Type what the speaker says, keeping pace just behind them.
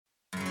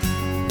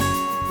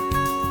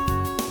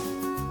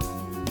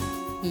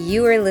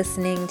You are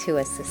listening to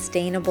a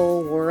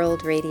Sustainable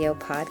World Radio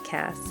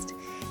podcast.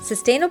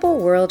 Sustainable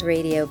World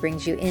Radio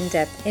brings you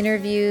in-depth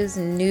interviews,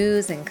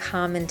 news, and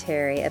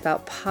commentary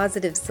about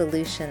positive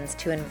solutions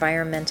to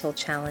environmental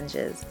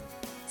challenges.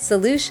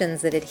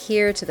 Solutions that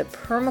adhere to the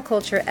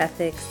permaculture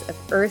ethics of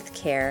earth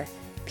care,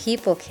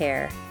 people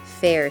care,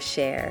 fair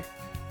share.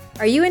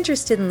 Are you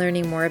interested in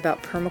learning more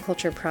about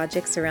permaculture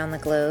projects around the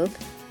globe?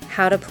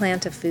 How to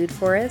plant a food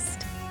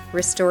forest?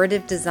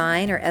 Restorative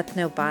design or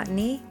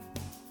ethnobotany?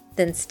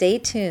 Then stay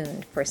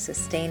tuned for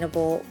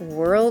Sustainable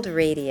World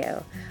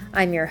Radio.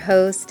 I'm your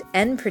host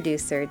and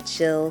producer,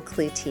 Jill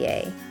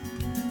Cloutier.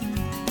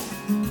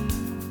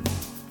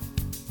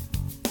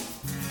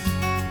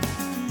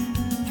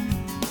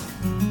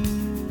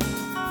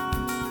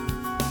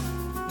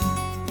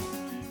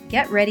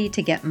 Get ready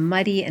to get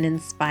muddy and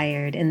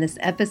inspired in this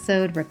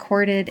episode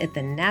recorded at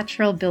the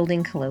Natural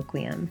Building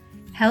Colloquium,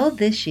 held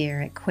this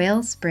year at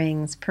Quail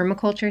Springs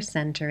Permaculture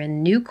Center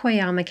in New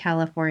Cuyama,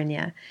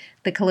 California.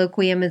 The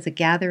Colloquium is a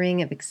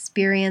gathering of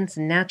experienced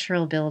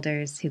natural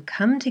builders who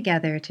come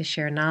together to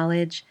share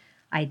knowledge,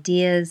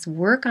 ideas,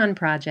 work on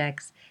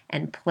projects,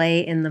 and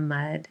play in the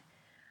mud.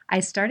 I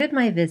started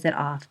my visit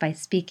off by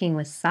speaking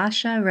with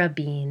Sasha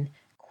Rabin,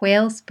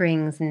 Quail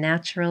Springs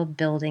Natural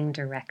Building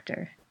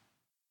Director.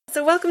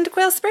 So welcome to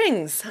Quail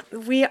Springs.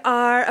 We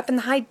are up in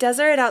the high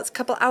desert, a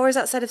couple hours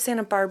outside of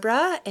Santa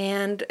Barbara,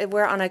 and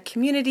we're on a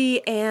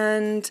community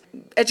and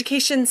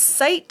education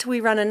site.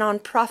 We run a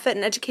nonprofit,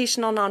 an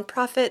educational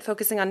nonprofit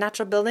focusing on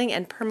natural building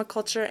and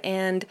permaculture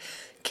and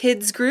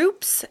kids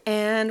groups,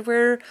 and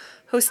we're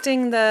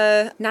hosting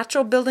the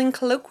Natural Building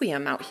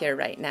Colloquium out here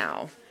right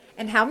now.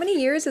 And how many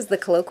years has the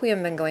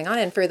colloquium been going on?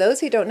 And for those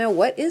who don't know,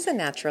 what is a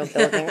natural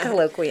building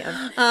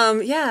colloquium?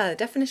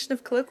 Definition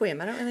of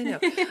colloquium. I don't really know.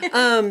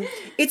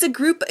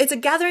 It's a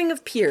gathering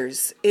of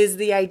peers is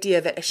the idea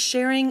of it, a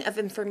sharing of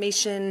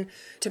information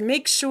to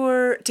make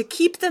sure, to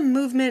keep the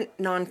movement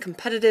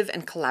non-competitive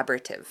and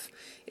collaborative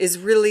is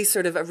really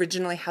sort of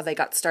originally how they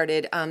got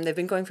started. They've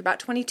been going for about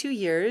 22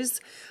 years.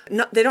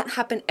 They don't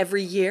happen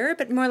every year,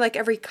 but more like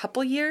every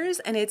couple years.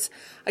 And it's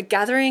a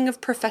gathering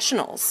of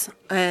professionals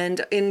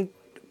and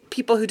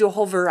people who do a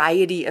whole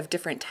variety of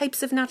different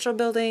types of natural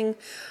building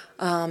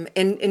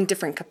in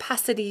different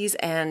capacities.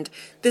 And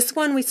this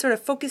one, we sort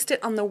of focused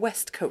it on the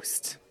West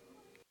Coast.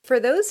 For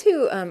those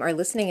who are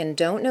listening and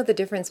don't know the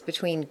difference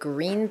between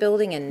green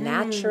building and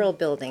natural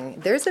building,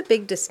 there's a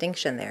big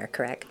distinction there,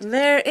 correct?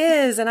 There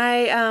is. And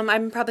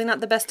I'm probably not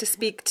the best to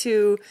speak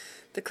to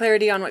the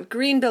clarity on what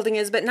green building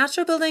is, but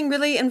natural building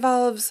really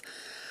involves,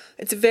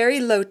 it's very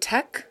low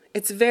tech.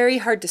 It's very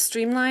hard to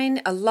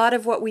streamline. A lot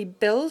of what we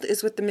build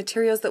is with the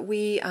materials that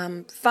we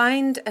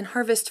find and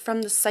harvest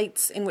from the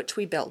sites in which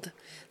we build.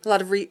 A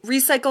lot of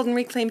recycled and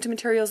reclaimed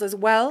materials as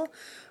well,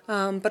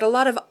 but a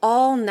lot of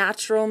all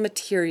natural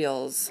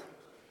materials.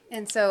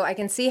 And so I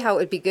can see how it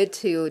would be good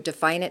to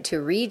define it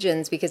to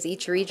regions because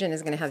each region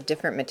is going to have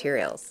different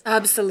materials.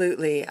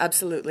 Absolutely,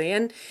 absolutely.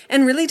 And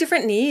really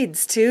different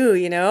needs too,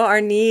 you know. Our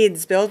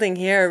needs building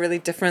here are really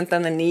different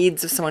than the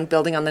needs of someone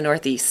building on the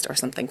Northeast or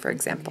something, for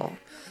example.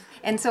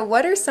 And so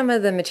what are some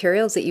of the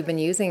materials that you've been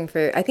using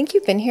for, I think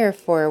you've been here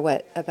for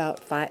about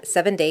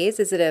 7 days?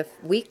 Is it a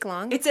week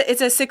long? It's a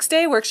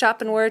 6-day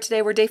workshop, and we're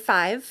day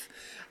 5.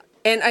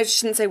 And I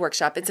shouldn't say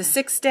workshop, it's a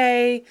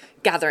 6-day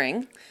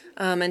gathering,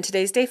 and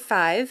today's day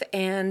 5.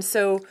 And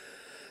so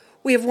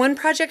we have one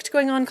project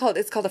going on called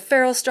a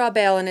feral straw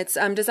bale, and it's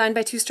designed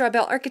by 2 straw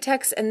bale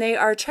architects, and they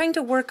are trying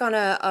to work on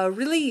a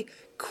really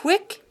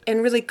quick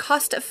and really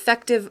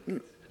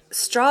cost-effective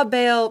straw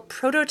bale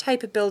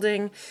prototype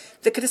building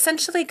that could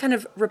essentially kind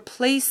of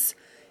replace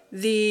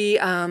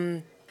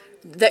that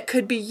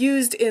could be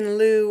used in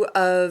lieu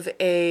of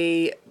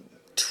a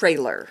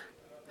trailer.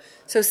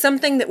 So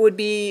something that would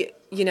be,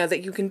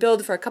 that you can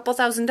build for a couple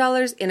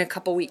 $1,000s in a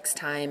couple weeks'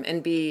 time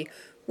and be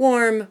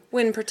warm,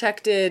 wind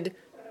protected,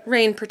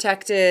 rain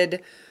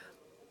protected.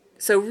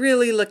 So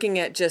really looking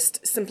at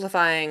just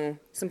simplifying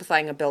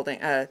a building.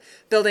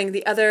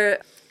 The other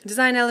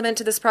design element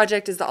to this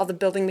project is that all the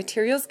building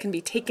materials can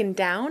be taken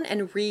down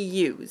and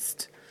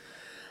reused.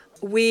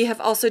 We have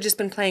also just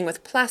been playing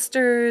with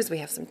plasters. We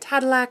have some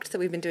Tadilac that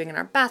we've been doing in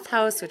our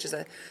bathhouse, which is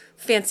a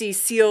fancy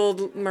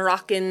sealed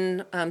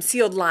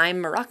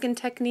lime Moroccan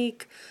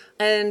technique.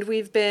 And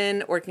we've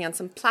been working on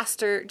some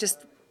plaster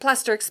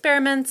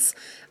experiments,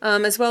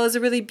 as well as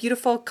a really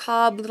beautiful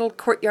cob little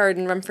courtyard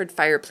and Rumford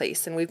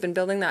fireplace. And we've been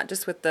building that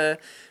just with the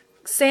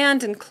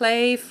sand and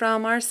clay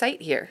from our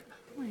site here.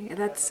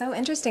 That's so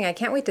interesting. I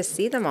can't wait to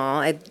see them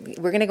all.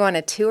 We're going to go on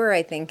a tour,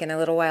 I think, in a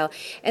little while.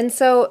 And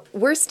so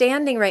we're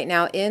standing right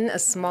now in a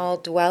small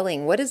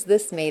dwelling. What is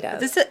this made of?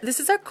 This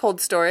is our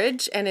cold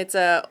storage, and it's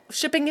a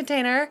shipping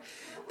container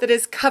that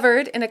is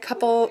covered in a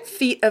couple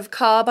feet of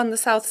cob on the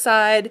south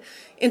side,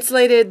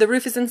 insulated. The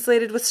roof is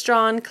insulated with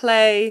straw and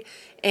clay,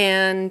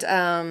 and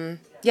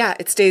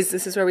it stays.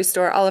 This is where we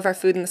store all of our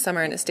food in the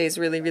summer, and it stays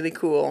really, really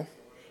cool.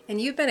 And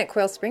you've been at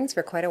Quail Springs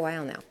for quite a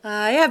while now.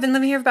 I've been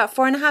living here for about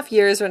 4.5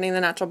 years, running the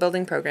natural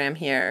building program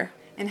here.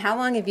 And how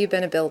long have you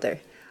been a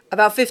builder?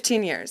 About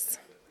 15 years.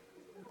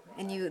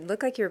 And you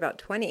look like you're about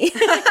 20.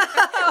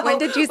 When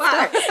did you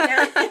start?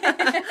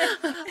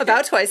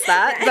 About twice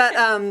that. But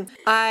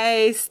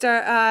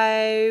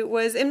I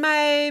was in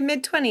my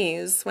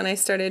mid-20s when I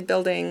started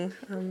building.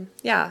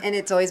 Yeah. And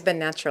it's always been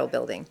natural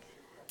building.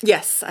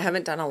 Yes, I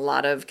haven't done a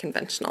lot of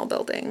conventional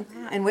building.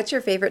 And what's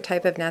your favorite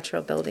type of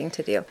natural building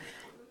to do?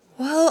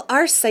 Well,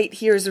 our site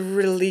here is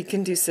really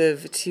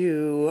conducive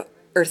to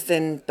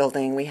earthen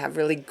building. We have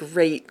really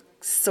great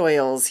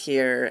soils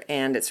here,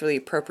 and it's really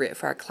appropriate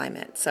for our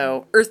climate.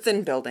 So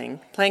earthen building,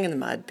 playing in the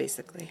mud,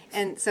 basically.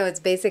 And so it's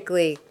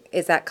basically,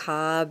 is that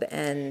cob,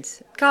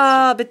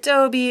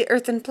 adobe,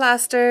 earthen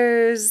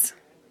plasters?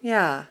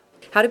 Yeah.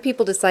 How do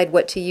people decide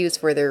what to use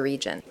for their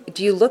region?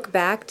 Do you look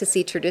back to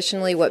see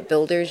traditionally what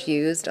builders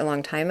used a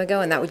long time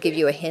ago, and that would give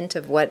you a hint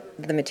of what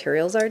the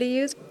materials are to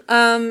use?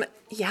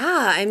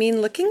 Yeah, I mean,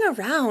 looking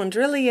around,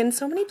 really, in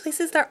so many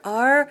places there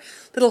are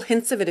little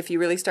hints of it if you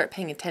really start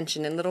paying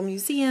attention in little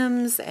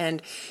museums and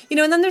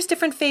then there's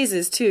different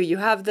phases too. You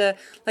have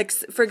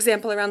for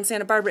example, around the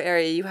Santa Barbara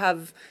area, you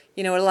have,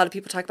 a lot of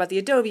people talk about the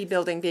adobe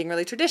building being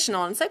really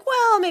traditional, and it's like,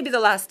 well, maybe the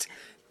last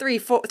 3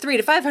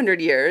 to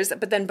 500 years,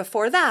 but then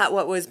before that,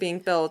 what was being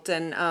built?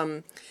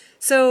 And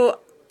so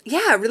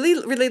yeah, really,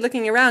 really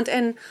looking around.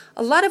 And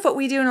a lot of what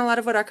we do and a lot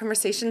of what our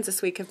conversations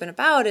this week have been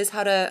about is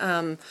how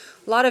to,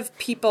 a lot of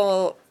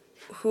people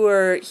who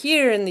are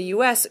here in the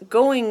U.S.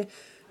 going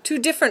to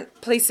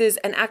different places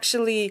and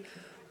actually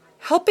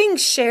helping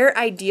share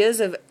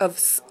ideas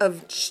of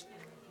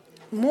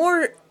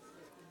more,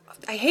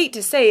 I hate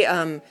to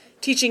say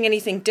teaching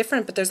anything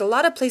different, but there's a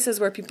lot of places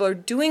where people are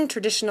doing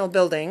traditional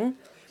building,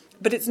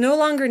 but it's no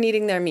longer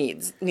meeting their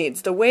needs.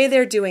 The way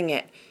they're doing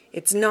it,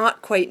 it's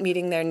not quite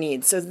meeting their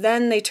needs. So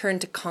then they turn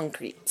to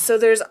concrete. So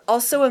there's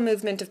also a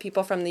movement of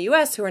people from the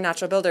U.S. who are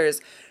natural builders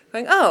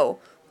going, oh,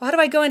 well, how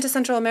do I go into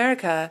Central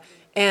America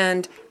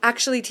and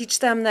actually teach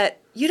them that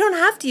you don't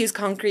have to use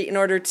concrete in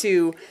order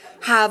to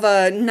have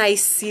a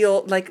nice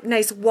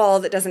nice wall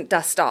that doesn't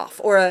dust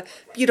off, or a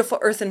beautiful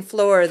earthen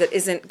floor that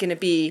isn't going to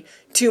be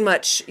too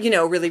much,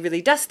 really,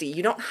 really dusty.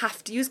 You don't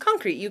have to use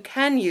concrete. You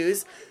can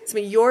use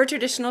some of your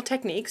traditional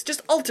techniques,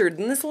 just altered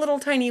in this little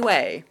tiny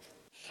way.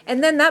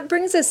 And then that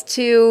brings us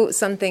to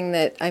something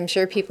that I'm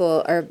sure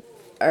people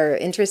are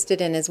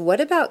interested in, is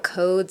what about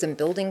codes and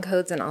building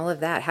codes and all of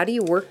that? How do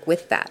you work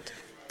with that?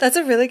 That's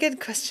a really good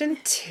question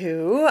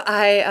too.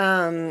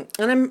 And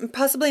I'm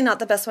possibly not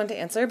the best one to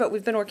answer, but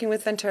we've been working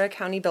with Ventura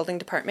County Building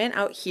Department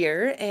out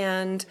here,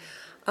 and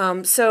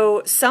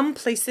so some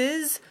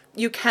places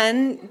you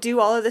can do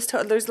all of this.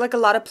 There's a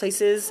lot of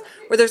places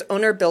where there's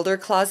owner builder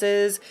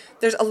clauses.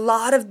 There's a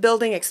lot of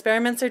building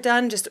experiments are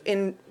done just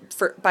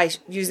by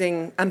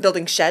using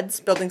building sheds,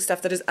 building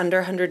stuff that is under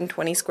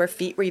 120 square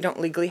feet where you don't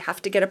legally have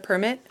to get a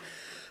permit.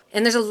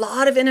 And there's a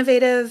lot of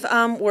innovative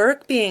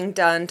work being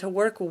done to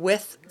work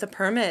with the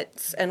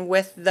permits and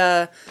with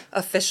the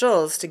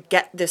officials to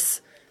get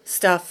this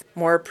stuff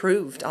more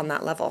approved on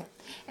that level.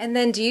 And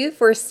then do you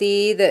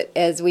foresee that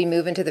as we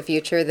move into the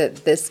future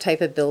that this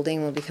type of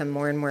building will become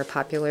more and more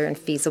popular and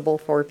feasible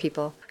for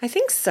people? I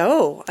think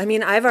so. I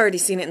mean, I've already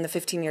seen it in the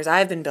 15 years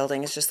I've been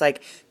building. It's just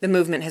like the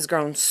movement has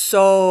grown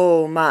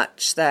so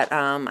much that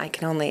I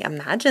can only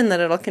imagine that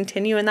it'll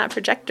continue in that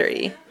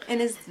trajectory. And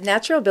is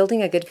natural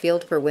building a good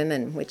field for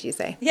women, would you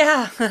say?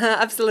 Yeah,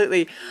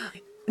 absolutely.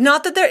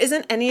 Not that there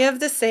isn't any of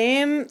the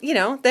same,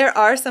 there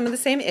are some of the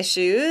same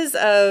issues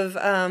of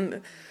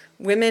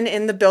women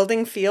in the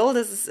building field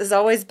has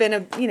always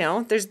been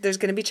there's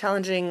going to be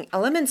challenging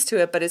elements to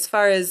it, but as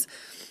far as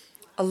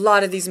a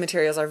lot of these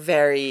materials are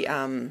very,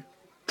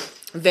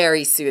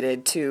 very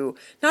suited to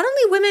not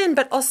only women,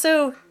 but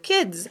also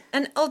kids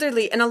and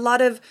elderly and a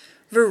lot of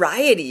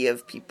variety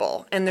of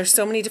people. And there's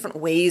so many different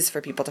ways for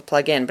people to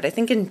plug in. But I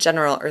think in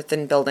general,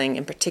 earthen building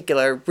in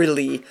particular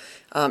really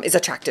is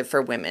attractive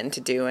for women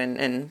to do.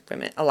 And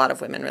a lot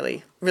of women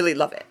really, really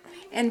love it.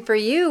 And for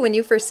you, when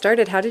you first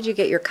started, how did you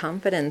get your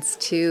confidence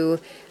to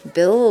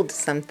build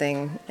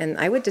something? And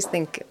I would just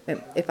think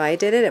if I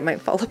did it, it might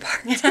fall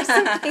apart or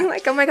something.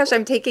 Like, oh my gosh,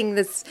 I'm taking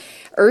this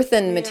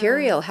earthen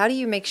material. How do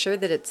you make sure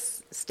that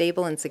it's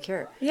stable and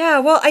secure? Yeah,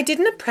 well, I did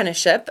an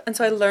apprenticeship, and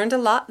so I learned a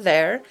lot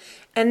there.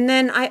 And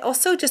then I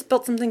also just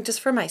built something just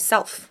for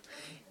myself.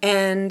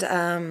 And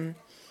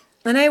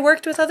I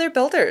worked with other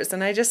builders,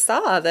 and I just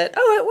saw that,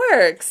 it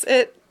works.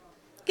 And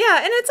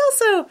it's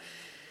also,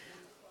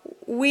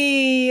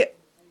 we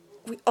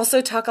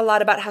also talk a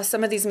lot about how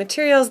some of these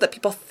materials that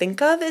people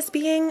think of as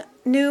being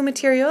new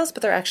materials,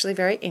 but they're actually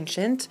very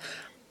ancient.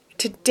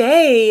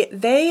 Today,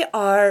 they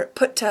are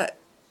put to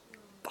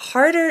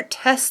harder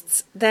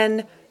tests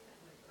than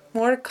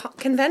more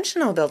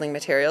conventional building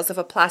materials. If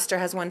a plaster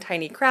has one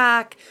tiny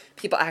crack,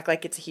 people act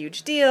like it's a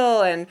huge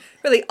deal, and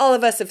really all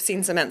of us have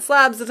seen cement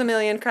slabs with a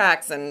million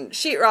cracks and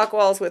sheetrock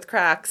walls with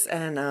cracks,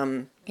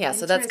 and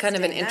so that's kind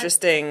of an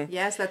interesting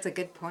yes, that's a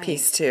good point.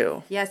 piece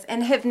too. Yes,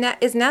 and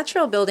is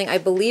natural building, I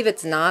believe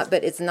it's not,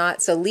 but it's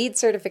not, so LEED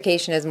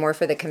certification is more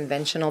for the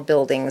conventional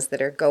buildings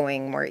that are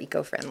going more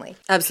eco-friendly.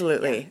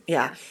 Absolutely,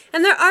 yeah.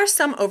 And there are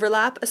some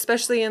overlap,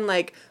 especially in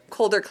like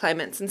colder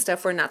climates and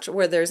stuff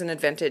where there's an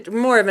advantage,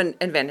 more of an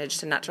advantage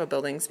to natural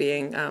buildings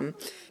being,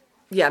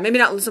 maybe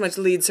not so much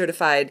LEED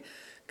certified,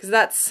 because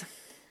that's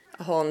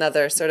a whole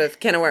nother sort of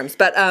can of worms,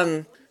 but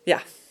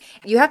yeah.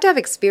 You have to have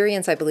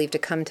experience, I believe, to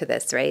come to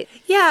this, right?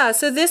 Yeah,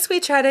 so this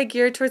we try to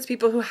gear towards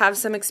people who have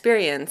some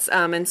experience.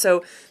 And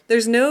so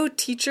there's no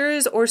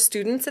teachers or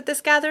students at this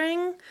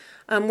gathering.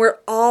 We're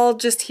all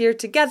just here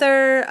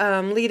together,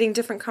 leading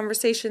different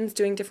conversations,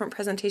 doing different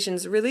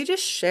presentations, really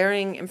just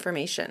sharing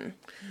information.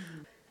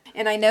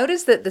 And I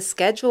noticed that the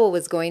schedule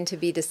was going to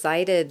be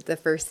decided the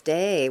first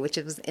day, which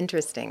was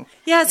interesting.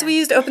 Yeah, so we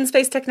used open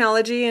space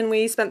technology, and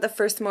we spent the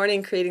first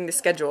morning creating the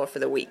schedule for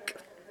the week.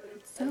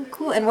 So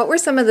cool. And what were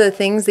some of the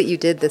things that you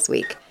did this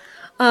week?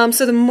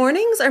 So the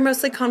mornings are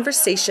mostly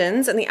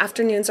conversations, and the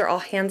afternoons are all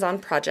hands-on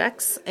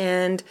projects.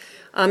 And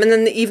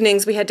then the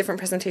evenings we had different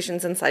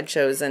presentations and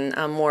slideshows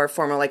and more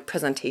formal like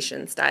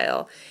presentation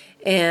style.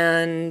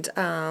 And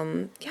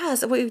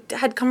so we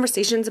had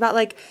conversations about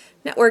like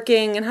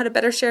networking and how to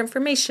better share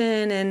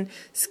information and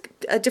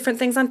different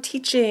things on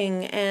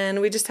teaching. And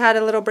we just had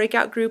a little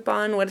breakout group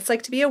on what it's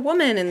like to be a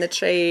woman in the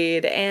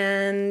trade,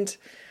 and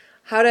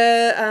how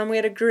to, we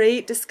had a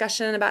great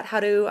discussion about how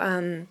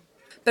to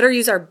better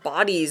use our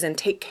bodies and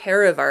take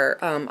care of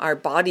our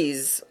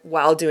bodies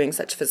while doing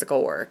such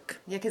physical work.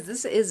 Yeah, because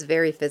this is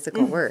very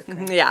physical work.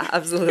 Right? Yeah,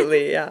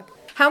 absolutely, yeah.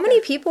 How many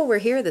people were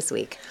here this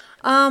week?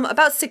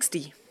 About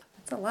 60.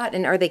 That's a lot.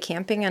 And are they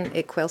camping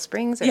at Quail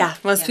Springs? Or? Yeah,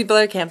 most people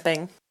are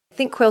camping. I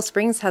think Quail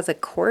Springs has a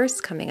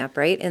course coming up,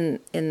 right,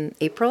 in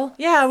April?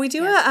 Yeah, we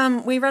do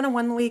we run a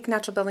 1-week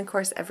natural building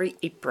course every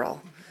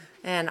April.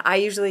 And I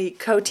usually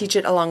co-teach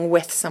it along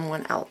with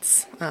someone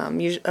else.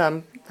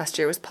 Last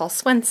year was Paul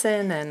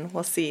Swenson, and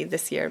we'll see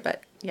this year.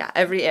 But yeah,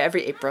 every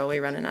April we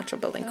run a natural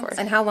building course.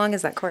 And how long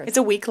is that course? It's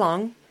a week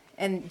long.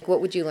 And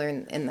what would you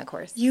learn in the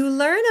course? You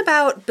learn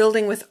about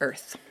building with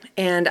earth.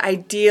 And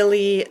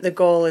ideally, the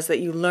goal is that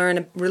you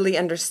really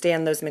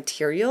understand those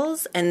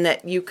materials, and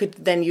that you could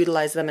then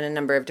utilize them in a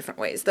number of different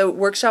ways. The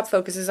workshop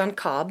focuses on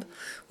cob,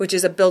 which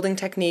is a building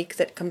technique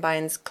that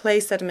combines clay,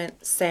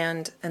 sediment,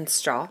 sand, and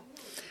straw.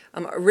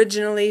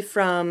 Originally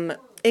from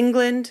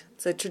England.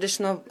 It's a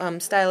traditional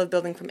style of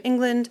building from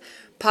England,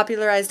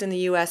 popularized in the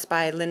U.S.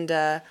 by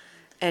Linda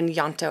and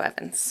Yonto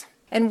Evans.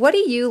 And what do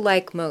you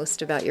like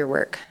most about your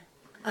work?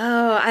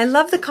 Oh, I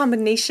love the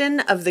combination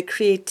of the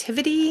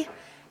creativity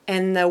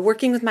and the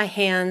working with my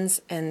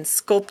hands and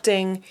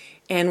sculpting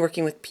and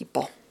working with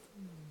people.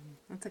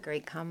 That's a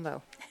great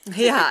combo.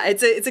 Yeah,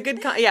 it's a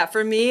good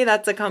for me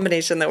that's a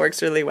combination that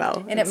works really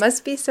well. And it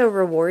must be so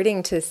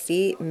rewarding to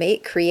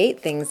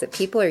create things that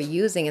people are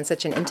using in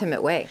such an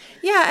intimate way.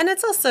 Yeah, and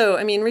it's also,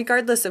 I mean,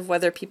 regardless of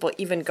whether people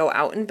even go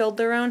out and build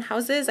their own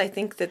houses, I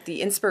think that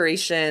the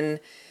inspiration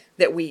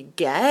that we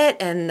get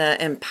and the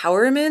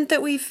empowerment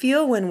that we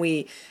feel when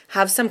we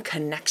have some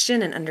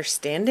connection and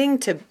understanding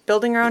to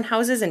building our own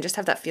houses, and just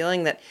have that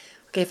feeling that,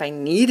 okay, if I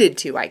needed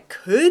to, I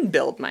could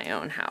build my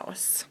own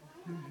house.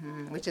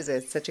 Mm-hmm. Which is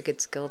such a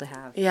good skill to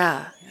have.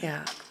 Yeah.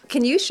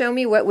 Can you show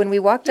me when we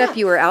walked up,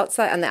 you were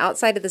outside on the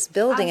outside of this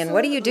building, Absolutely. And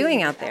what are you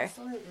doing out there?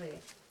 Absolutely.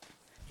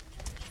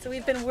 So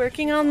we've been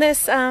working on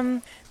this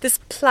this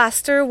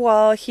plaster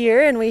wall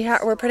here, and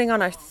we're putting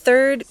on our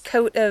third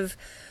coat of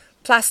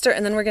plaster,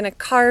 and then we're going to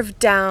carve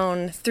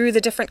down through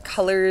the different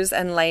colors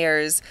and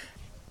layers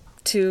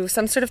to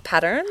some sort of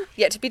pattern,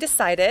 yet to be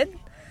decided.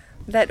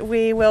 That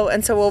we will,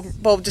 and so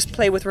we'll just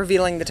play with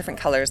revealing the different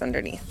colors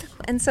underneath.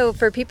 And so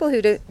for people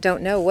who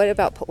don't know, what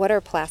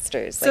are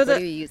plasters? What are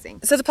you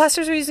using? So the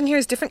plasters we're using here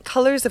is different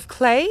colors of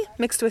clay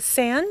mixed with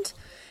sand,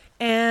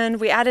 and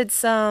we added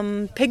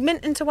some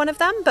pigment into one of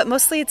them, but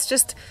mostly it's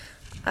just,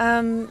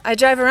 I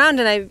drive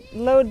around and I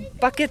load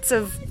buckets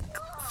of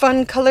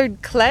fun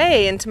colored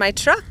clay into my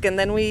truck, and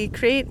then we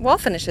create wall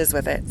finishes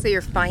with it. So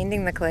you're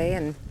finding the clay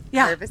and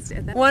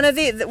harvesting it? One of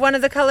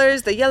the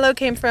colors, the yellow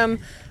came from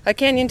a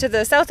canyon to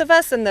the south of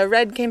us, and the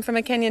red came from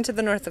a canyon to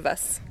the north of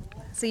us.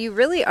 So you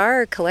really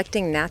are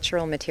collecting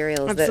natural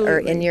materials Absolutely. That are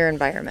in your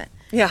environment.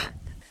 Yeah.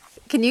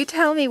 Can you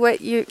tell me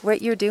what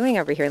you're doing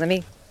over here? Let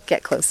me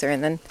get closer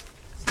and then.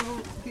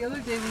 So the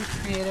other day we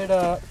created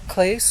a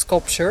clay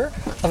sculpture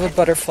of a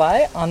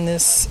butterfly on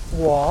this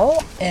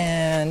wall,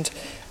 and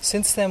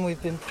since then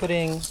we've been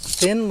putting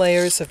thin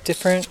layers of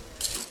different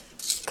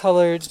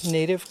colored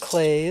native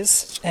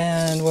clays,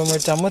 and when we're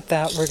done with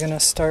that, we're going to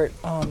start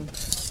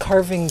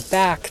carving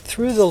back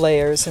through the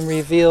layers and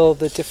reveal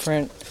the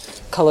different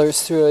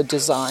colors through a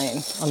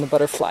design on the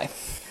butterfly.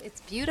 It's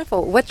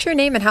beautiful. What's your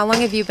name and how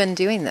long have you been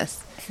doing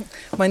this?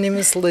 My name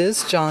is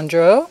Liz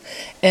Johndrow,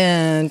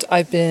 and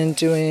I've been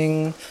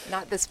doing...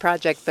 Not this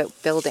project, but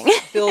building.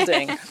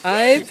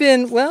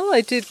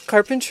 I did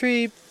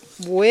carpentry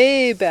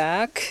way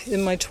back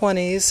in my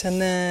 20s,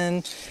 and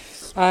then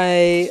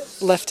I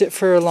left it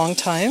for a long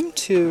time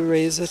to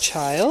raise a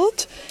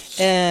child,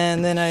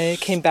 and then I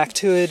came back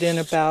to it in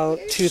about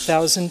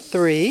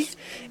 2003,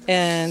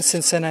 and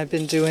since then I've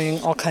been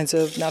doing all kinds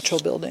of natural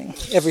building,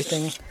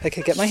 everything I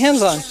could get my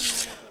hands on.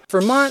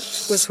 Vermont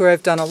was where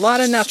I've done a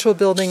lot of natural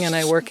building, and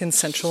I work in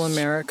Central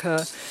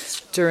America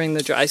during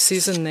the dry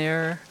season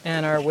there,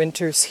 and our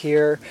winters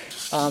here,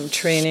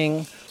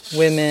 training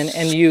women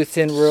and youth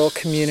in rural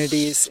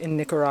communities in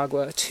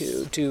Nicaragua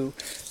to do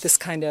this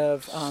kind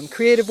of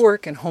creative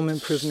work and home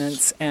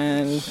improvements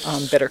and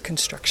better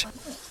construction.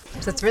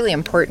 So it's really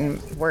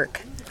important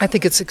work. I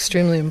think it's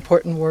extremely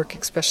important work,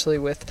 especially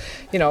with,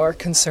 our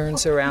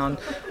concerns around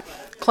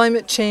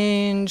climate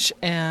change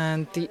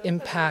and the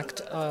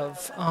impact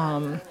of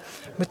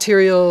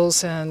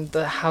materials and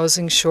the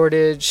housing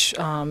shortage.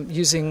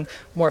 Using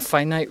more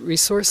finite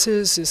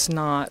resources is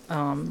not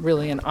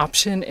really an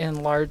option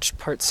in large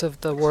parts of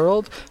the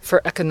world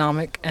for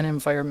economic and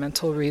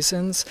environmental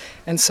reasons.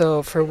 And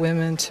so for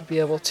women to be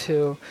able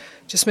to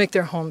just make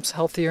their homes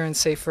healthier and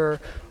safer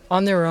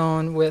on their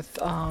own with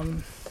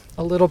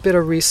a little bit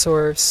of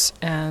resource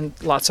and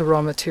lots of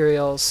raw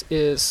materials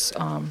is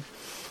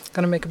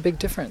going to make a big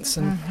difference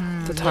in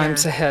the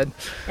times ahead.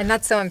 And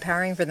that's so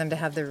empowering for them to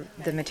have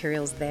the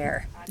materials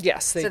there.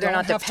 Yes, they so don't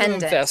not have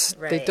dependent. to invest.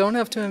 Right. They don't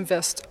have to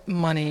invest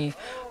money.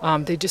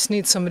 They just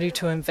need somebody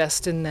to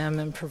invest in them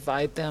and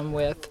provide them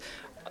with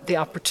the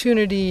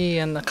opportunity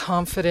and the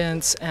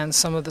confidence and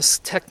some of the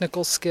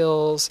technical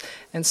skills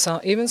and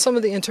even some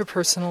of the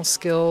interpersonal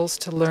skills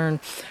to learn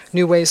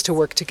new ways to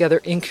work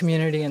together in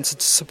community and to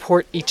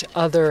support each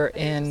other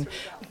in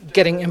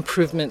getting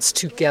improvements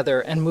together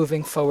and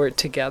moving forward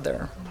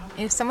together.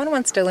 If someone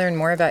wants to learn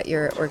more about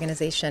your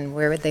organization,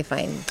 where would they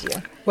find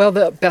you? Well,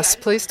 the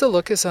best place to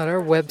look is on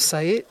our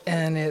website,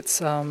 and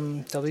it's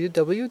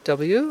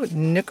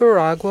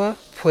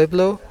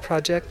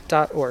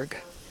www.nicaraguapuebloproject.org.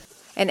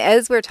 And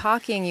as we're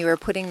talking, you are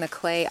putting the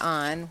clay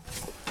on.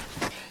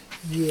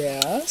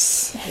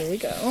 Yes, there we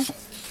go.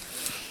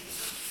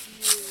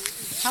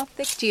 How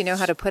thick do you know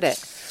how to put it?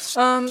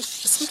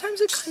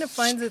 Sometimes it kind of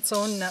finds its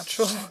own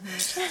natural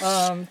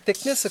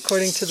thickness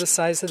according to the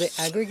size of the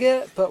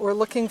aggregate, but we're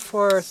looking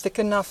for thick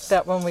enough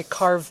that when we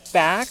carve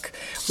back,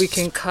 we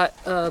can cut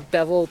a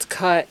beveled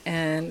cut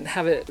and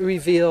have it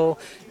reveal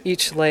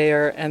each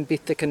layer and be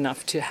thick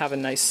enough to have a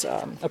nice,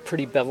 a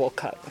pretty bevel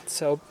cut.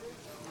 So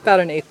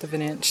about 1/8 of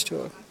an inch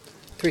to a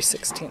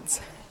 3/16.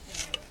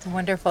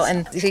 Wonderful.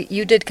 And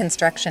you did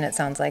construction, it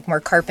sounds like,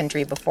 more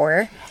carpentry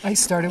before. I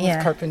started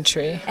with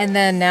carpentry. And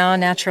then now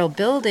natural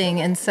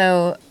building. And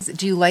so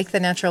do you like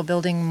the natural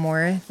building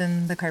more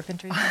than the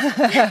carpentry?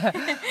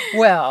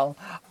 Well,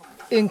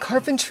 in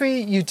carpentry,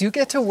 you do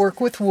get to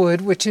work with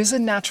wood, which is a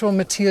natural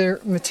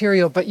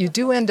material, but you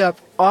do end up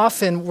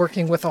often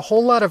working with a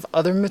whole lot of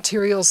other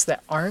materials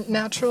that aren't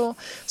natural.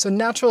 So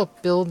natural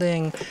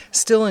building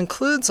still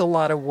includes a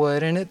lot of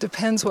wood, and it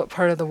depends what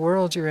part of the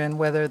world you're in,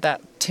 whether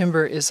that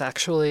timber is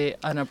actually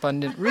an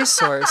abundant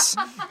resource.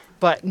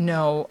 But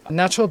no,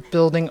 natural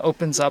building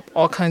opens up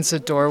all kinds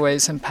of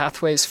doorways and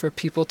pathways for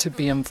people to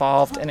be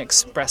involved and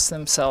express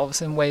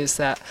themselves in ways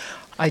that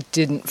I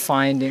didn't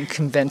find in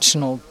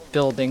conventional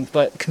building.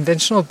 But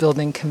conventional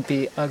building can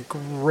be a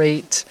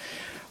great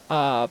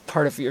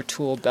part of your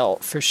tool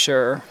belt for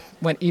sure,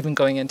 when even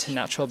going into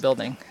natural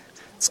building.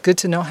 It's good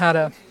to know how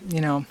to,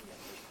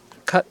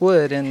 cut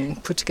wood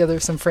and put together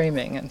some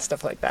framing and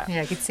stuff like that.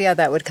 Yeah, I could see how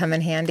that would come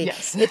in handy.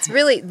 Yes. It's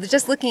really,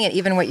 just looking at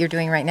even what you're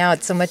doing right now,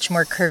 it's so much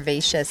more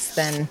curvaceous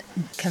than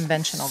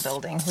conventional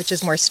building, which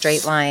is more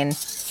straight line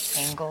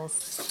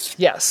angles.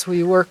 Yes,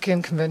 we work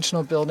in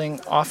conventional building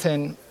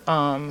often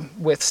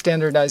with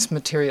standardized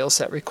materials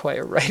that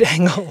require right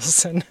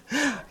angles. And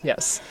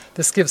yes,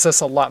 this gives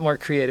us a lot more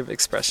creative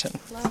expression.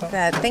 Love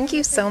that. Thank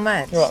you so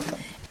much. You're welcome.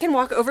 I can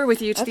walk over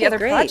with you to the other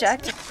great.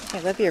 project.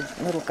 I love your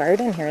little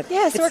garden here.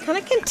 Yeah, so we're kind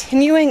of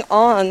continuing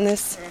on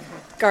this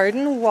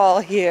garden wall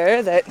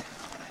here that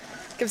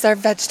gives our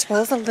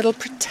vegetables a little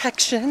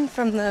protection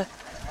from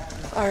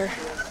our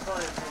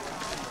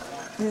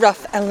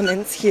rough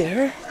elements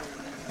here.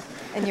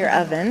 And your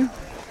oven.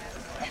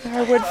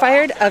 Our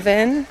wood-fired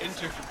oven.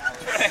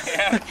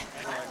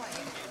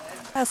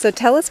 So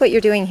tell us what you're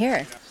doing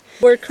here.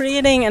 We're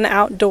creating an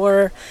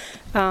outdoor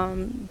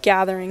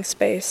gathering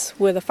space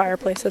with a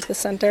fireplace at the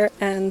center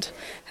and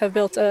have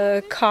built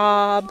a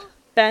cob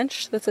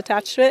bench that's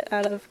attached to it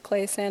out of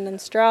clay, sand,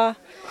 and straw.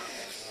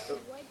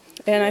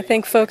 And I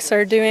think folks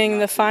are doing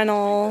the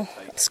final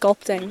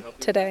sculpting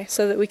today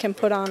so that we can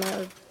put on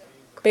a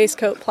base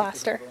coat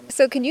plaster.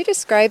 So can you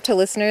describe to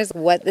listeners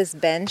what this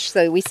bench,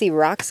 so we see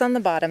rocks on the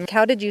bottom.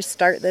 How did you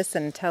start this,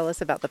 and tell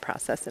us about the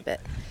process of it?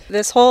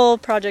 This whole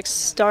project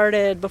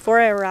started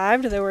before I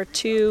arrived. There were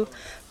 2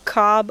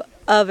 cob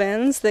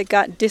ovens that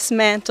got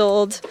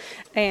dismantled,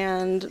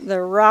 and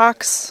the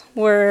rocks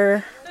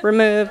were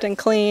removed and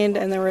cleaned,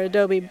 and there were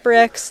adobe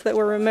bricks that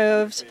were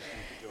removed,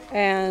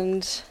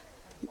 and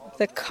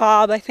the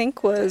cob, I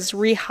think, was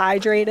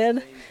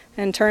rehydrated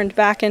and turned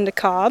back into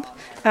cob.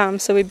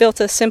 So we built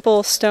a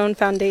simple stone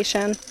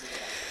foundation,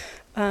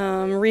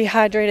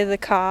 rehydrated the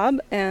cob,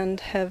 and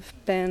have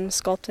been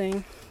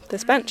sculpting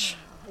this bench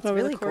over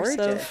really the course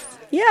gorgeous. of...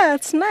 Yeah,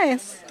 it's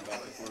nice.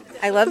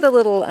 I love the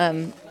little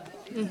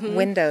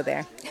window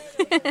there.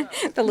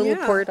 The little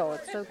Yeah. portal.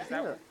 It's so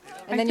cute.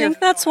 And I think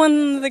that's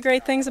one of the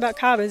great things about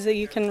cob is that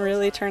you can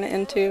really turn it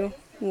into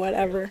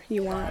whatever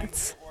you want.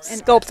 It's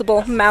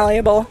sculptable,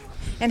 malleable.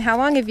 And how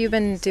long have you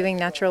been doing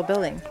natural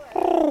building?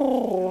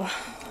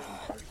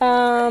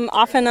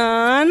 Off and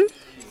on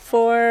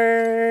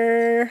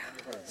for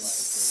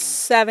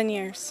 7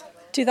 years.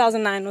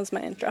 2009 was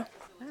my intro.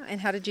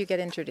 And how did you get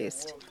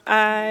introduced?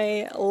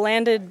 I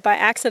landed by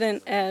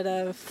accident at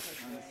a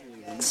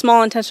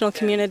small intentional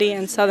community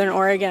in Southern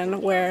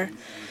Oregon where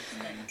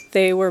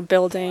they were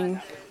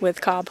building with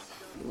cob.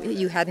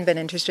 You hadn't been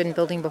interested in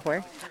building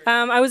before?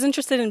 I was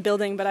interested in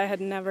building, but I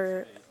had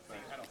never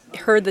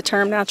heard the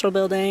term natural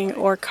building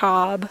or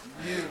cob.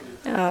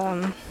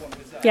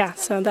 Yeah,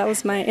 so that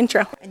was my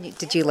intro. And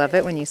did you love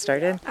it when you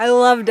started? I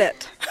loved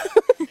it.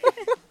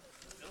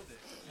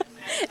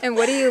 And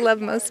what do you love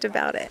most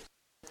about it?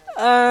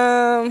 What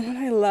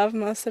I love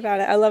most about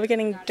it, I love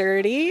getting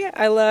dirty.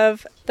 I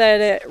love that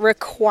it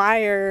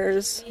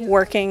requires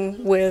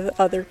working with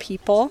other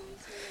people.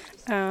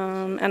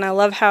 And I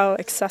love how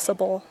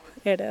accessible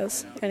it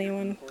is.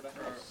 Anyone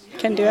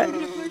can do it.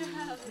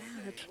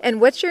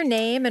 And what's your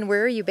name and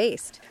where are you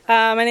based?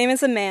 My name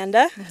is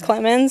Amanda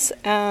Clemens.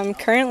 I'm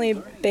currently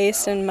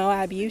based in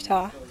Moab,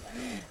 Utah.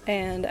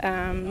 And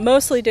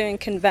mostly doing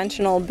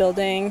conventional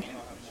building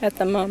at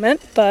the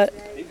moment, but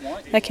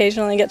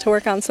occasionally get to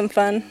work on some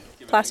fun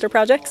plaster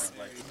projects.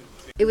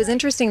 It was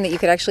interesting that you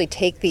could actually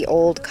take the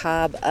old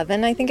cob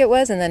oven, I think it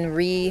was, and then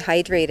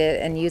rehydrate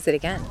it and use it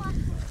again.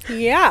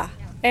 Yeah,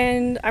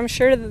 and I'm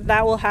sure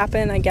that will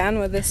happen again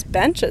with this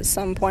bench at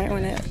some point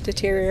when it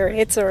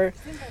deteriorates or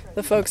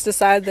the folks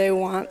decide they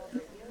want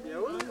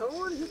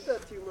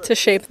to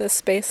shape this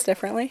space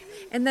differently.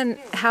 And then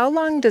how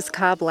long does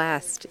cob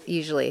last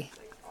usually?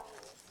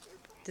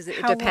 Does it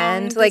How long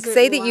depend? does Like it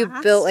say that you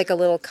last? built like a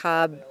little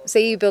cob,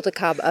 say you built a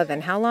cob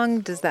oven, how long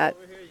does that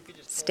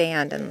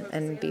stand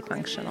and be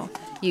functional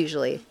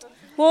usually?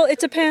 Well, it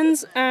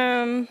depends.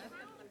 It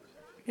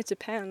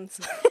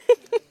depends.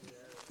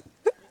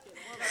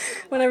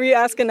 Whenever you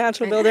ask a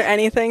natural builder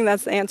anything,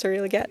 that's the answer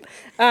you'll get.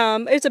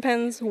 It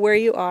depends where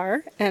you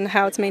are and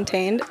how it's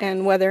maintained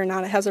and whether or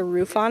not it has a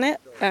roof on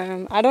it.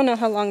 I don't know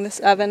how long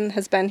this oven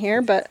has been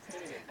here, but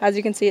as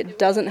you can see, it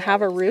doesn't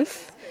have a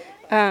roof.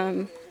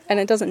 And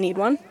it doesn't need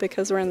one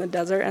because we're in the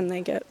desert and they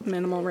get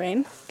minimal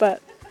rain.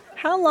 But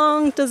how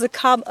long does a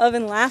cob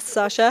oven last,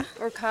 Sasha?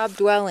 Or cob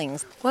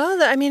dwellings?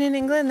 Well, I mean, in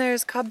England,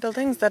 there's cob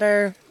buildings that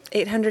are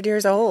 800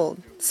 years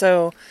old,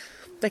 so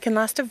they can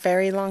last a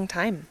very long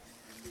time.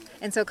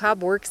 And so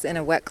cob works in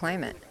a wet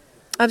climate.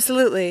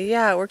 Absolutely,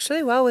 yeah. It works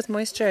really well with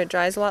moisture. It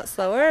dries a lot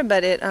slower,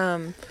 but it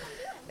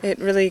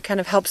really kind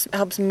of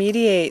helps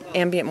mediate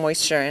ambient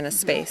moisture in a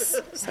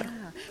space. So.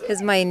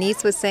 Because my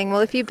niece was saying,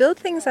 well, if you build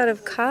things out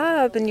of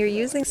cob and you're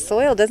using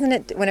soil, doesn't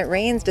it, when it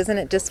rains, doesn't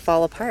it just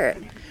fall apart?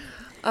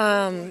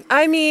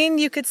 I mean,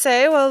 you could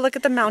say, well, look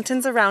at the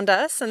mountains around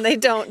us, and they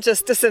don't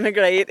just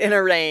disintegrate in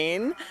a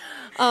rain.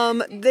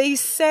 They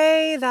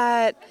say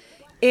that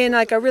in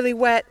like a really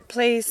wet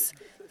place,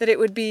 that it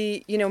would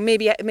be,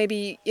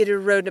 maybe it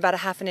erode about a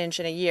half an inch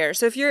in a year.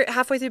 So if you're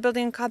halfway through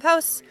building a cob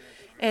house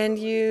and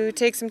you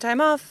take some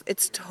time off,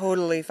 it's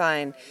totally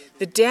fine.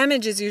 The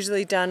damage is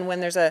usually done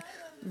when there's a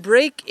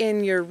break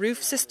in your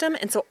roof system,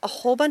 and so a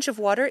whole bunch of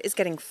water is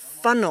getting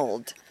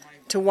funneled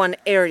to one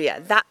area.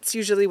 That's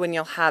usually when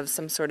you'll have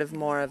some sort of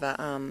more of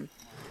a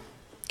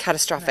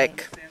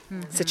catastrophic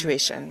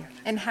situation.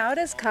 And how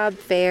does cob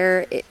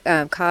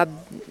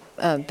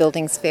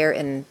buildings fare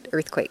in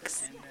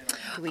earthquakes?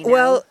 Do we know?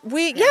 Well,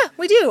 we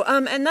do,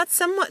 and that's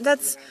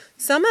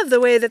some of the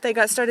way that they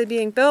got started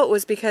being built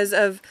was because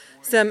of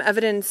some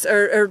evidence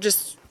or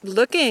just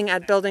looking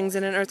at buildings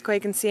in an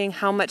earthquake and seeing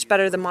how much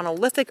better the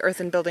monolithic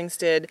earthen buildings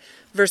did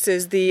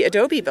versus the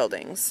adobe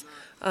buildings.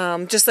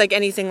 Just like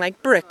anything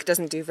like brick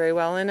doesn't do very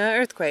well in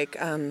an earthquake.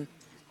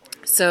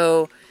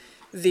 So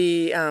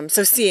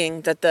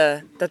seeing that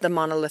the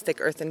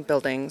monolithic earthen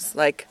buildings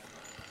like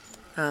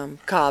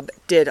cob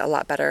did a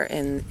lot better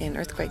in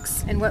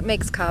earthquakes. And what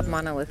makes cob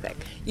monolithic?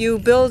 You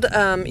build,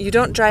 you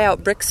don't dry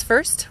out bricks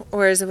first,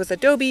 whereas with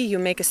adobe you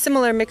make a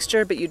similar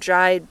mixture, but you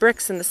dry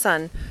bricks in the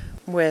sun.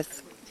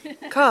 With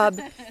cob,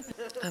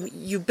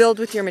 you build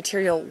with your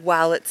material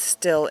while it's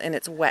still in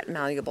its wet,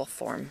 malleable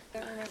form.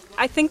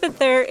 I think that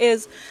there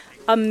is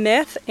a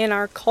myth in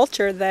our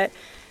culture that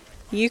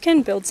you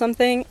can build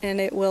something and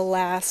it will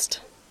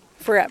last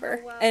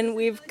forever. And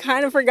we've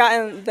kind of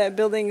forgotten that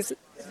buildings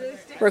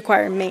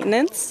require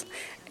maintenance.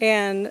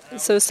 And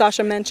so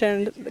Sasha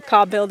mentioned the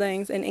cob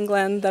buildings in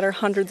England that are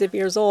hundreds of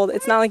years old.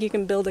 It's not like you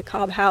can build a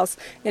cob house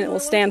and it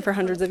will stand for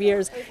hundreds of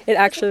years. It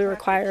actually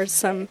requires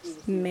some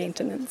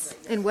maintenance.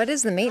 And what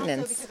is the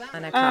maintenance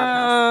on a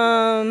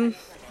cob house?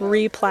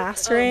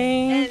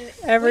 replastering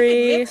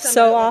every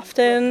so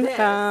often,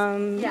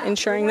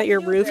 ensuring that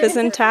your roof is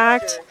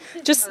intact,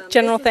 just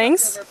general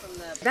things.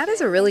 That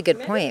is a really good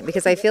point,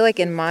 because I feel like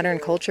in modern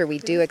culture we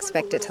do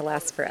expect it to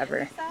last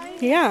forever.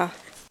 Yeah,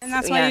 and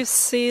that's why you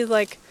see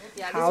like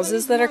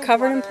houses that are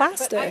covered in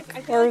plastic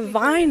or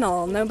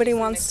vinyl. Nobody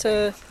wants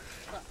to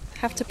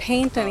have to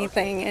paint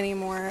anything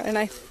anymore, and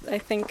I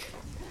think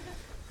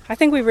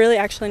we really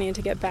actually need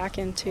to get back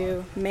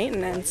into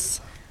maintenance.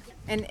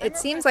 And it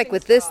seems like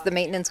with this, the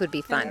maintenance would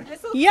be fun.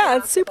 Yeah,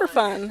 it's super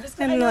fun,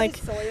 and like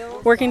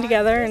working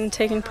together and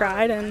taking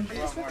pride in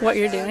what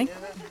you're doing.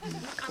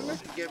 Cool.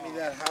 Get me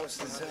that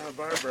house in Santa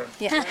Barbara.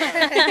 Yeah.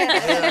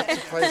 That's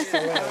a place to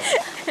live.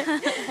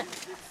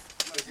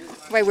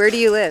 Wait, where do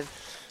you live?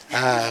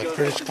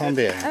 British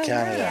Columbia,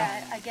 Canada.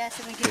 Yeah, I guess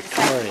if we give it a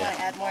second, you want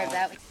to add more of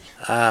that.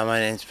 My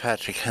name's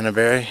Patrick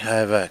Hennebery. I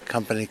have a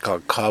company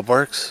called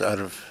Cobworks out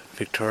of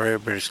Victoria,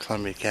 British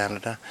Columbia,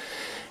 Canada.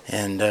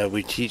 And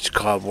we teach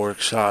cob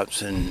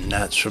workshops and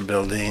natural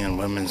building and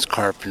women's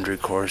carpentry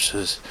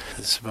courses.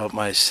 It's about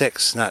my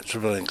 6th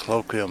natural building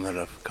colloquium that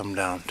I've come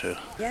down to.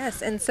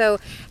 Yes, and so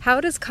how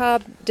does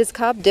cob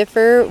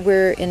differ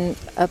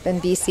up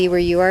in BC where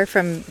you are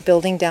from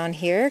building down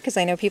here? Because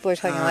I know people are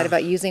talking a lot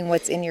about using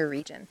what's in your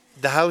region.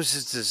 The house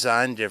is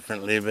designed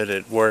differently, but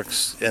it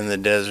works in the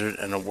desert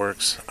and it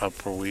works up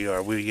where we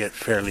are. We get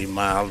fairly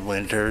mild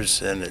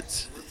winters, and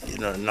it's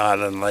not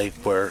unlike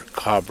where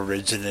cob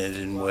originated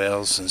in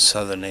Wales and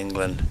southern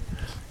England,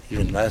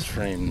 even less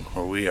rain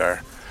where we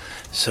are.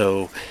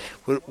 So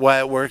why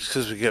it works,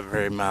 because we get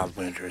very mild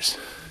winters.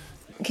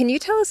 Can you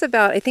tell us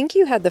about, I think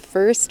you had the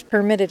first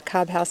permitted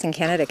cob house in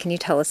Canada. Can you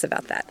tell us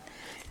about that?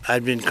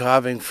 I'd been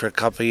cobbing for a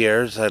couple of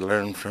years. I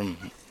learned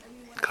from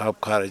Cob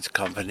Cottage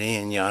Company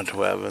and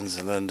Johndrow Evans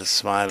and Linda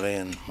Smiley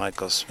and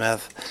Michael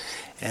Smith.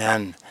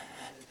 And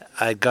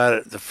I got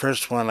it, the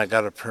first one I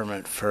got a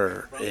permit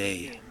for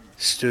a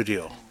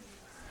studio,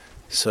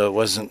 so it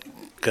wasn't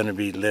going to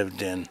be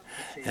lived in.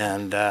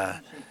 And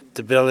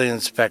the building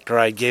inspector,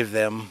 I gave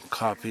them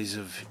copies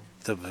of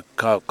the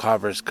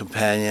Cobber's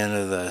Companion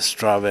of the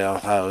Straw Bale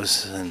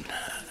House and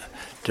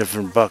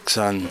different books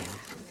on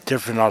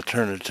different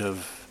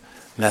alternative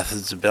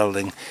methods of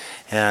building,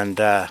 and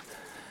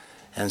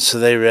so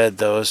they read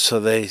those, so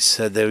they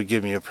said they would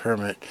give me a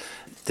permit.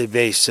 They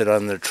based it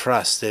on their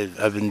trust.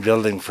 I've been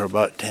building for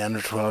about 10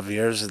 or 12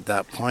 years at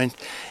that point,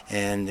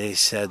 and they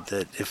said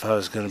that if I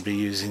was going to be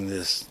using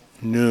this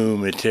new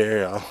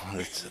material,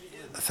 it's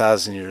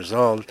 1,000 years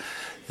old,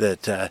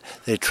 that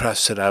they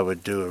trusted I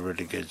would do a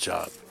really good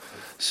job.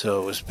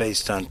 So it was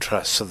based on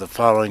trust. So the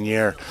following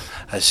year,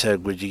 I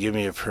said, would you give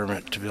me a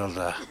permit to build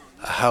a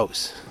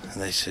house? And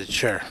they said,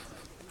 sure.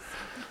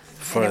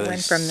 And it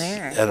went from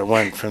there. And it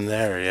went from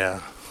there, yeah.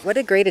 What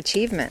a great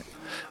achievement.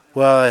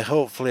 Well,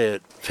 hopefully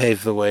it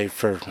paved the way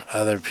for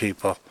other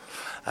people.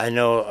 I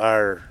know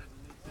our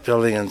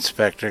building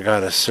inspector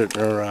got a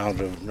certain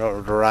amount of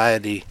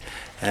notoriety,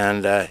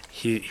 and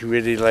he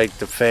really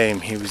liked the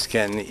fame. He was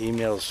getting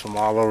emails from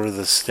all over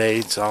the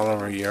States, all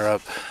over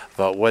Europe,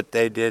 about what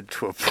they did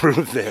to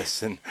approve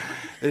this. And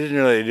they didn't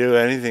really do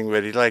anything,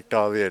 but he liked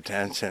all the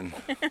attention.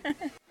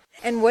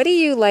 And what do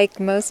you like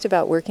most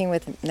about working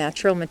with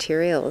natural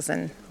materials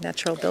and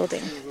natural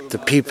building? The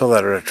people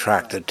that are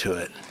attracted to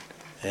it.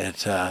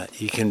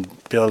 You can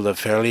build a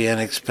fairly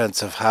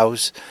inexpensive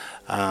house.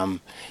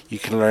 You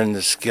can learn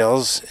the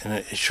skills in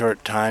a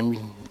short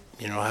time.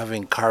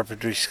 Having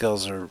carpentry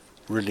skills are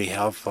really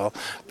helpful,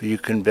 but you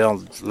can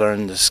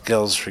learn the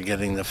skills for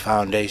getting the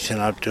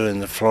foundation up, doing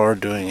the floor,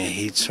 doing a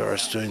heat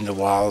source, doing the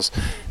walls,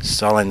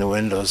 installing the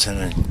windows in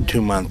a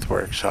 2-month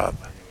workshop.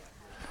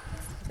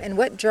 And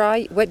what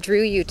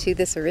drew you to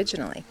this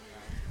originally?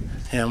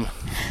 Him.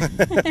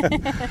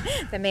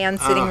 The man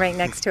sitting right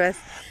next to us.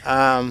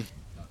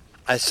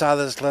 I saw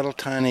this little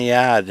tiny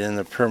ad in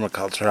the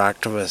Permaculture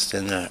Activist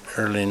in the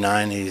early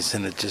 90s,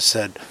 and it just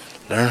said,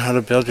 learn how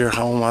to build your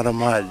home out of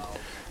mud.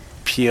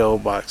 P.O.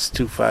 Box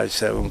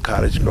 257,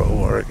 Cottage Grove,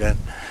 Oregon.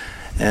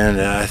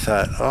 And I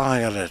thought,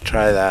 I got to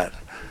try that.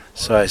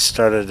 So I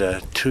started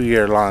a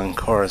 2-year-long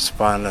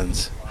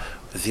correspondence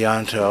with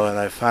Johndrow, and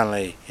I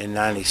finally, in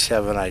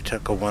 97, I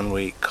took a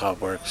 1-week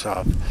cob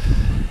workshop.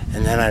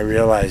 And then I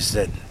realized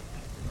that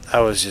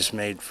I was just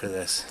made for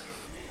this.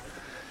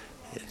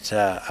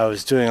 I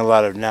was doing a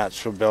lot of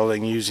natural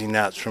building, using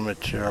natural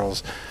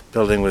materials,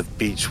 building with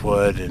beech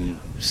wood and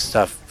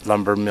stuff,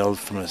 lumber milled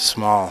from a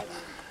small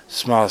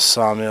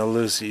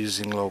sawmill,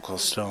 using local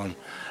stone.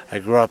 I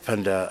grew up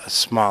in a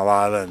small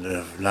island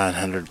of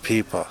 900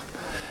 people.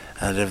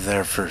 I lived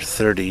there for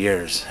 30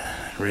 years,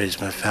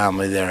 raised my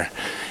family there,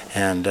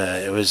 and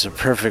it was a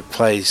perfect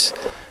place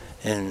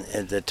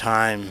at the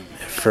time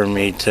for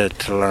me to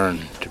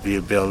learn, to be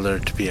a builder,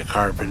 to be a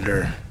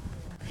carpenter.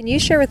 Can you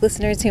share with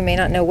listeners who may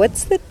not know,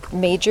 what's the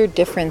major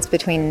difference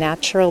between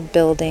natural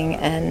building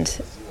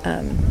and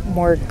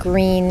more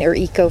green or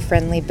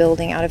eco-friendly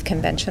building out of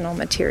conventional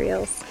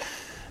materials?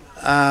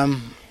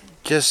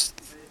 Just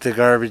the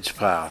garbage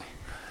pile.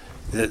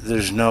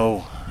 There's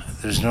no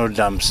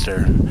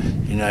dumpster.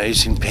 You're not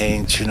using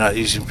paints, you're not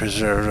using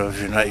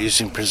preservative, you're not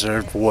using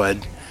preserved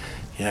wood,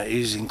 you're not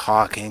using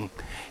caulking.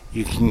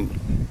 You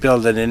can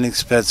build an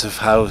inexpensive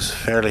house,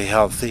 fairly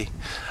healthy.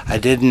 I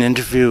did an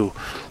interview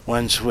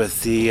once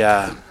with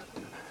it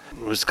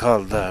was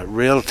called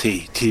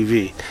Realty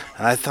TV,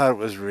 and I thought it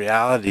was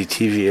reality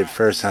TV at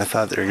first, and I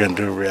thought they were going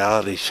to do a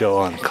reality show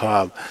on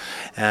Cobb.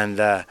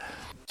 And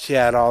she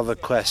had all the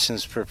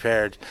questions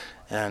prepared,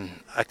 and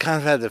I kind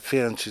of had the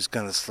feeling she was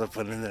going to slip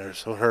one in there.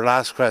 So her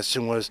last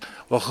question was,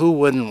 well, who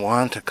wouldn't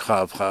want a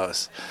Cobb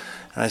house?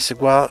 And I said,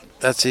 well,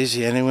 that's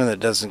easy. Anyone that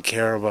doesn't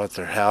care about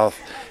their health,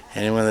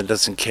 anyone that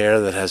doesn't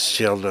care, that has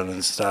children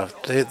and stuff,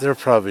 they're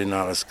probably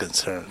not as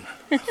concerned.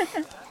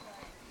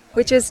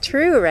 Which is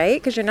true,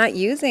 right? Because you're not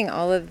using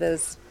all of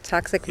those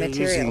toxic materials.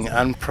 You're using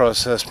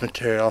unprocessed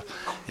material.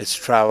 It's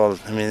traveled.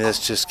 I mean,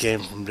 this just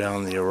came from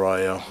down the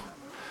Arroyo.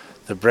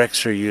 The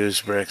bricks are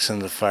used bricks in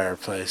the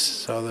fireplace.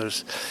 So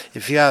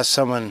if you ask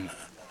someone,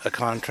 a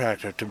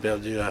contractor, to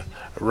build you a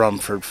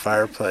Rumford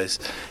fireplace,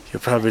 you're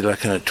probably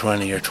looking at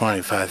 $20,000 or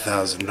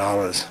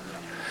 $25,000.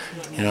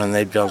 And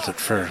they built it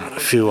for a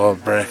few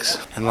old bricks,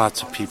 and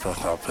lots of people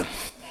helping.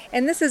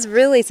 And this is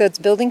really, so it's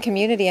building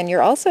community, and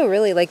you're also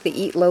really like the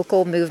Eat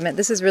Local movement.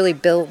 This is really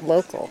build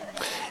local.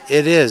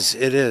 It is.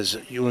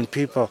 When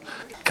people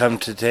come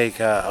to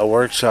take a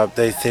workshop,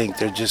 they think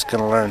they're just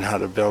going to learn how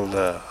to build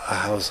a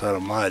house out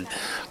of mud.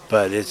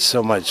 But it's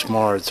so much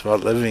more. It's about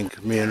living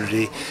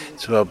community.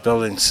 It's about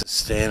building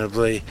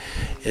sustainably.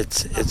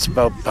 It's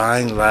about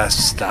buying less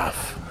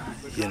stuff.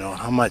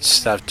 How much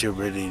stuff do you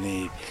really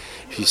need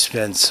if you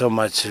spend so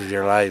much of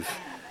your life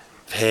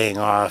paying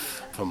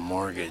off a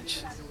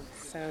mortgage?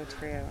 So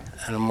true.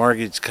 And a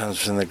mortgage comes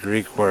from the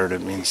Greek word.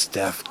 It means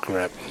death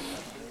grip.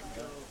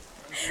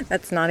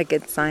 That's not a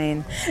good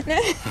sign.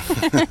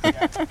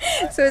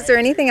 So is there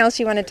anything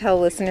else you want to tell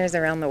listeners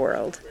around the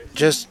world?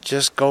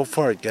 Just go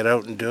for it. Get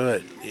out and do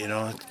it.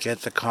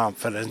 Get the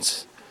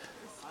confidence.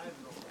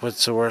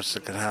 What's the worst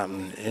that can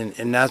happen?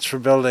 In natural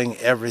building,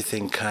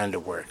 everything kind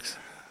of works.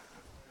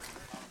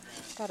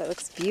 God, it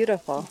looks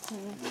beautiful.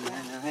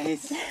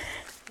 Nice.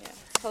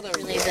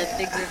 Really the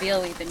big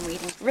reveal we've been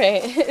waiting for.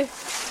 Right.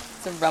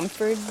 It's a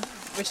Rumford,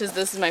 this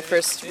is my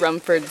first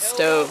Rumford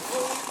stove.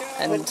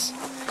 And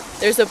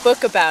there's a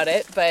book about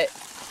it, but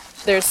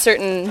there's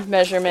certain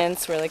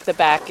measurements where the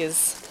back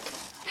is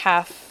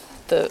half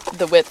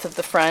the width of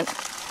the front.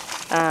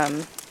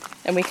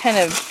 And we kind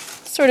of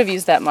sort of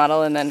used that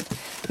model and then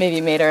maybe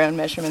made our own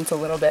measurements a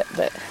little bit,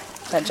 but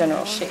that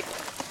general shape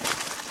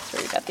is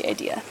where we got the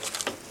idea.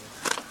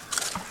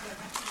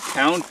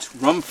 Count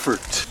Rumford.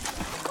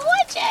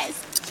 Gorgeous!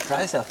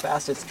 Surprised how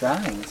fast it's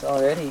drying. It's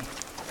already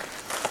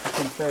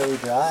looking fairly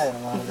dry in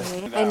a lot of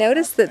it. I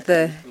noticed that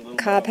the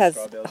cob has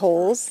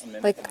holes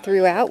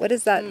throughout. What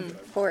is that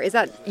for? Is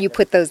that you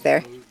put those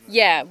there?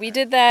 Yeah, we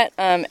did that.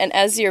 And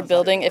as you're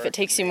building, if it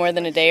takes you more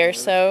than a day or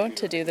so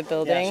to do the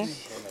building,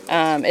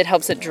 it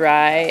helps it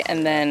dry,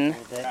 and then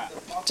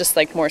just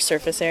more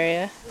surface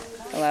area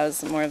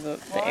allows more of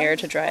the air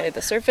to dry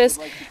the surface.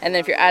 And then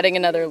if you're adding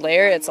another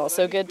layer, it's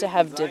also good to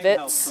have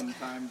divots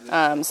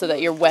so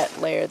that your wet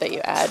layer that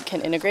you add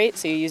can integrate.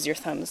 So you use your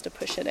thumbs to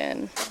push it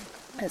in.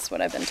 That's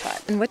what I've been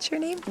taught. And what's your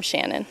name? I'm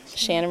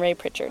Shannon Ray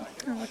Pritchard.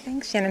 Oh,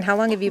 thanks, Shannon. How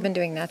long have you been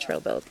doing natural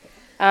build?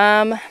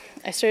 I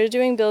started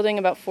doing building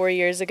about 4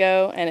 years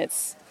ago, and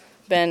it's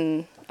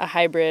been a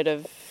hybrid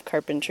of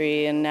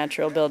carpentry and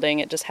natural building.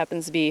 It just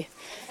happens to be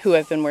who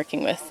I've been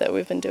working with that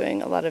we've been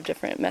doing a lot of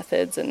different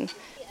methods, and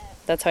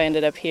that's how I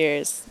ended up here,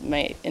 is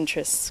my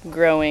interests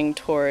growing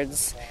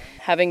towards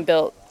having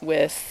built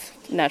with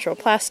natural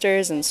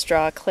plasters and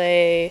straw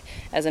clay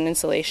as an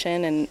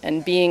insulation,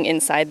 and being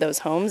inside those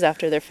homes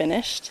after they're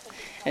finished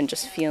and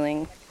just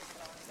feeling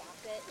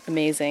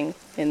amazing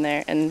in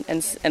there, and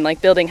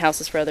building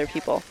houses for other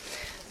people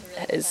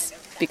has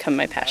become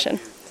my passion.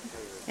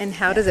 And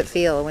how does it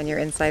feel when you're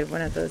inside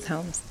one of those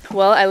homes?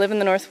 Well, I live in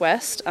the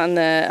Northwest on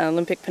the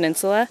Olympic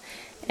Peninsula,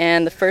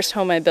 and the first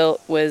home I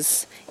built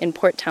was in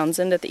Port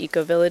Townsend at the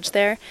Eco Village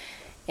there,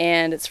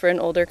 and it's for an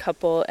older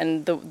couple,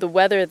 and the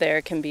weather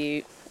there can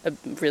be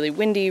really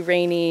windy,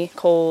 rainy,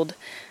 cold,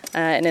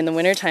 and in the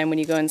wintertime when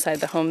you go inside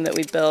the home that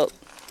we built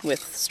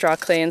with straw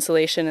clay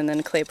insulation and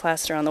then clay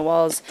plaster on the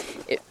walls,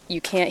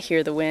 you can't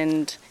hear the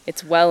wind.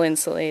 It's well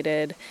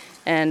insulated,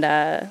 and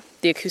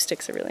the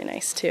acoustics are really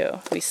nice too.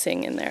 We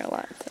sing in there a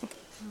lot. So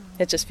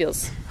it just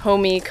feels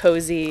homey,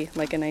 cozy,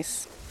 like a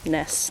nice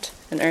nest,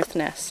 an earth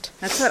nest.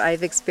 That's what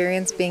I've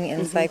experienced being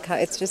inside.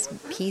 It's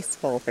just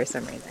peaceful for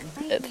some reason.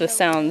 The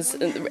sounds,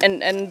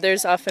 and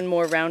there's often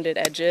more rounded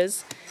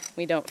edges.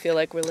 We don't feel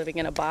like we're living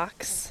in a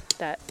box.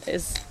 That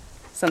is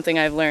something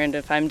I've learned.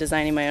 If I'm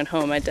designing my own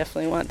home, I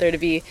definitely want there to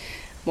be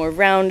more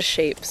round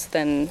shapes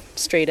than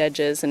straight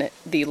edges, and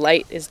the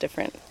light is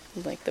different,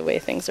 like the way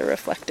things are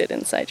reflected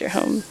inside your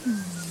home.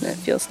 And it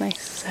feels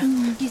nice. So. Do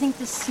you think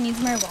this needs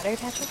more water,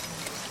 Patrick?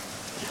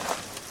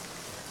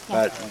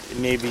 But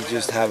maybe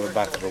just have a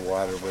bucket of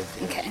water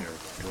with you. Okay.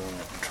 If you want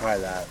to try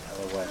that,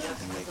 otherwise you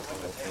can make the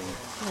whole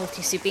thing. A little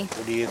too soupy.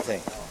 What do you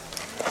think?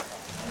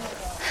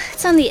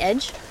 It's on the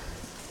edge.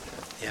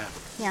 Yeah.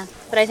 Yeah,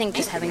 but I think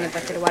just having a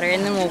bucket of water,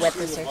 and then we'll wet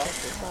the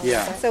surface as well.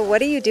 Yeah. So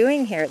what are you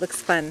doing here? It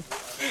looks fun.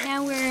 Right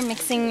now we're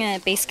mixing a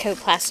base coat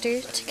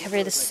plaster to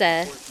cover this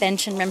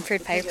bench and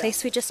Rumford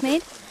fireplace we just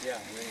made.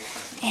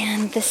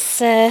 And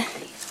this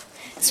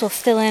will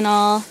fill in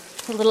all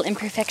the little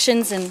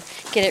imperfections and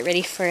get it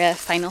ready for a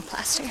final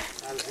plaster.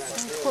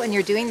 Cool, and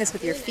you're doing this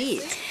with your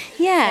feet.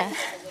 Yeah,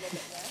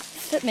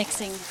 foot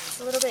mixing. It's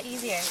a little bit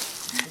easier.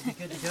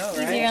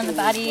 Easier on the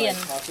body and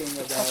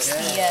helps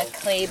the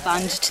clay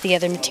bond to the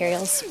other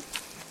materials.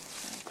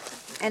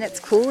 And it's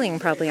cooling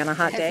probably on a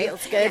hot day.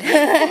 Feels good.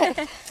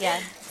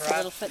 Yeah, it's a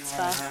little foot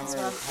spa as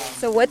well.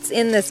 So what's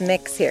in this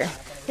mix here?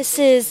 This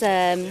is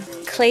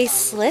clay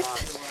slip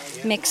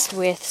mixed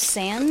with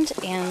sand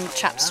and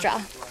chopped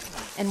straw.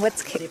 And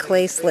what's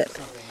clay slip?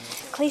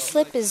 Clay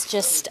slip is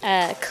just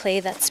clay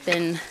that's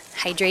been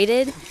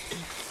hydrated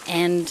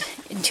and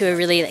into a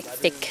really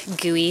thick,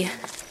 gooey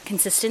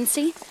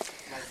consistency.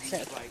 So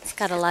it's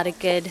got a lot of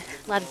good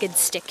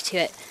stick to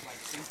it.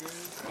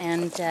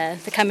 And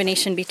the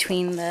combination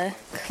between the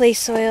clay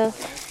soil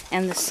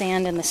and the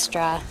sand and the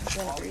straw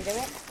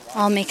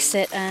all makes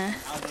it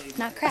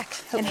not crack,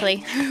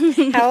 hopefully.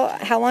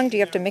 How long do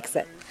you have to mix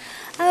it?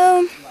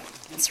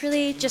 It's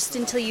really just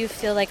until you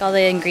feel like all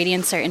the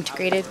ingredients are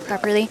integrated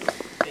properly.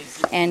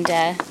 And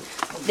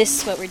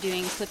what we're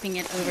doing, flipping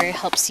it over,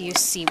 helps you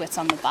see what's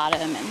on the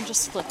bottom and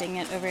just flipping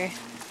it over.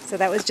 So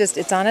that was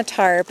it's on a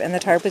tarp, and the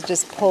tarp is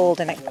just pulled,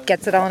 and it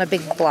gets it all in a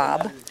big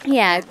blob.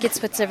 Yeah, it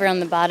gets whatever on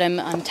the bottom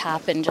on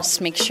top and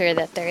just make sure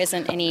that there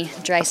isn't any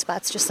dry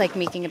spots, just like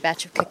making a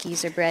batch of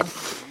cookies or bread.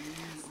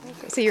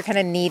 So you're kind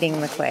of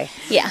kneading the clay.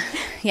 Yeah,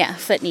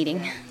 foot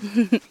kneading.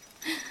 You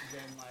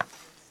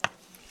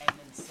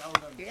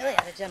really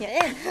ought to jump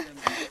in.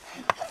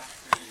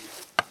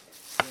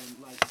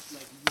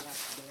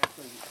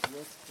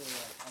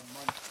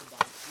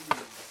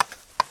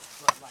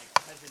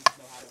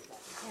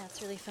 Yeah,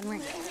 it's really fun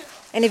work.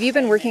 And have you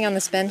been working on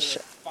this bench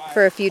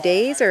for a few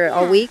days or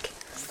a week?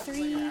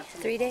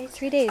 3 days.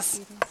 3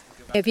 days.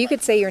 If you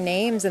could say your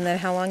names and then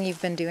how long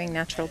you've been doing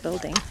natural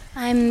building.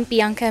 I'm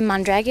Bianca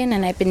Mondragon,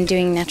 and I've been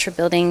doing natural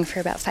building for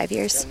about 5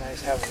 years.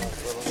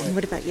 And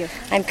what about you?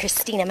 I'm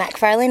Christina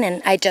McFarlane,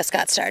 and I just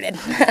got started.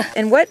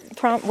 And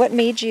what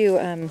made you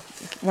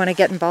want to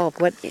get involved?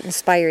 What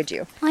inspired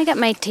you? Well, I got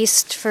my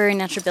taste for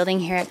natural building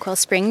here at Quail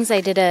Springs.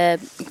 I did a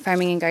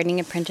farming and gardening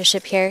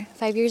apprenticeship here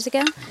 5 years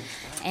ago.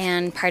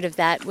 And part of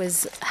that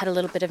had a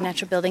little bit of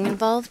natural building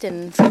involved.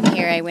 And from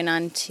here I went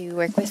on to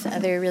work with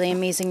other really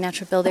amazing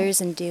natural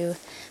builders and do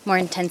more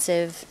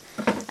intensive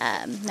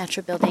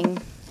natural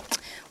building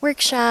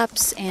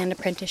workshops and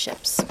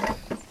apprenticeships.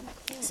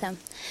 So,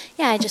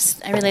 yeah,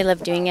 I really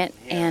love doing it,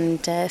 and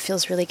it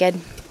feels really good.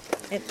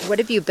 And what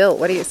have you built?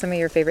 What are some of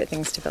your favorite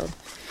things to build?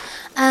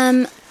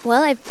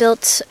 Well, I've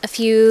built a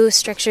few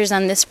structures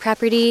on this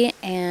property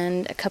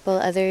and a couple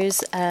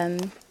others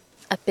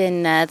up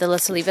in the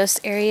Los Olivos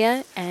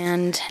area,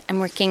 and I'm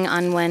working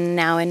on one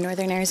now in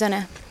northern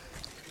Arizona.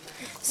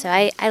 So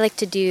I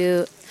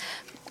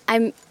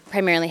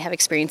primarily have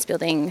experience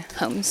building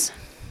homes,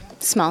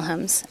 small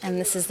homes,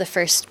 and this is the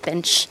first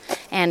bench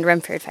and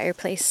Rumford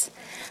fireplace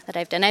that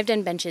I've done. I've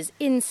done benches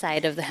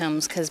inside of the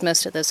homes because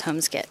most of those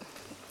homes get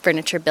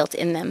furniture built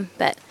in them,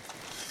 but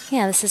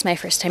yeah, this is my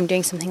first time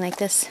doing something like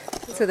this.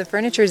 So the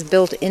furniture is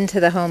built into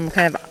the home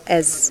kind of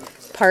as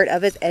part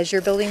of it as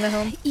you're building the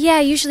home? Yeah,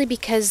 usually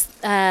because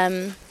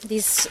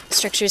these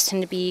structures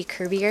tend to be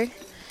curvier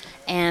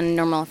and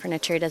normal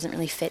furniture doesn't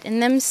really fit in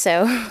them,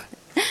 so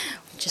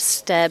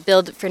just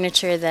build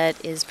furniture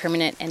that is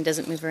permanent and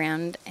doesn't move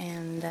around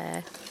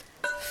and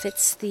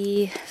fits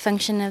the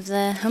function of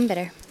the home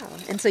better. Oh,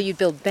 and so you'd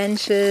build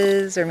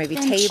benches or maybe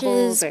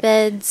tables?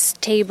 Beds,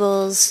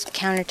 tables,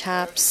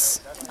 countertops,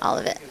 all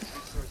of it.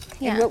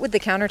 Yeah. And what would the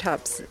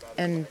countertops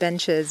and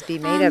benches be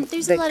made of?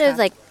 There's a lot of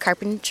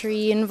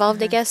carpentry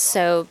involved, I guess.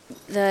 So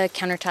the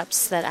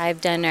countertops that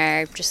I've done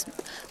are just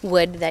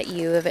wood that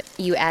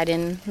you add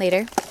in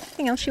later.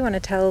 Anything else you want to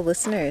tell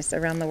listeners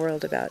around the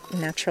world about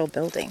natural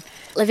building?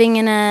 Living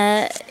in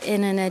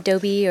an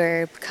adobe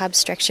or cob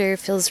structure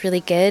feels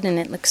really good, and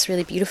it looks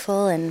really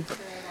beautiful, and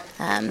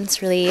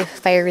it's really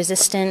fire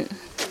resistant.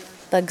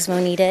 Bugs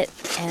won't eat it,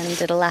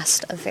 and it'll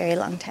last a very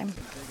long time.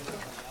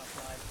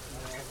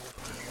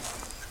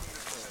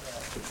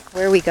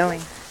 Where are we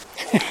going?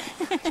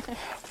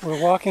 We're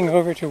walking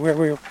over to where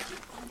we're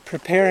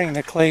preparing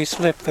the clay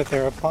slip that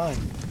they're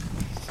applying.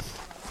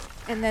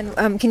 And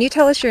then can you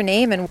tell us your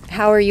name and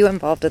how are you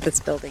involved with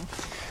this building?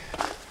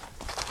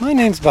 My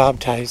name's Bob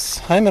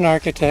Theis. I'm an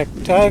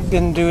architect. I've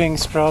been doing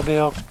straw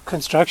bale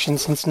construction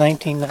since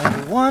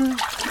 1991.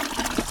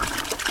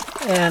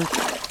 And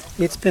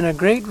it's been a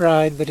great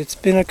ride, but it's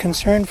been a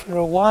concern for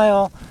a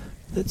while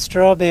that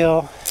straw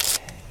bale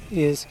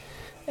is,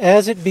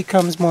 as it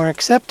becomes more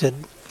accepted,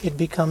 it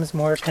becomes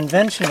more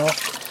conventional,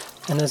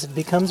 and as it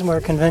becomes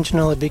more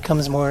conventional, it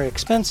becomes more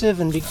expensive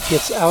and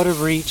gets out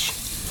of reach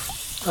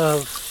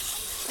of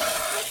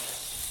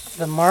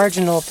the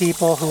marginal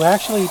people who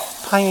actually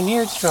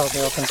pioneered straw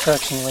bale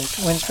construction.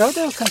 When straw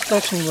bale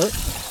construction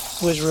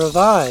was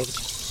revived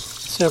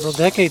several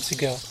decades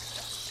ago.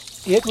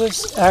 It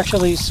was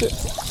actually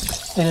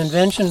an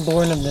invention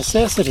born of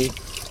necessity.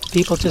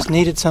 People just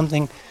needed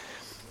something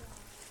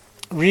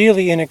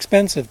really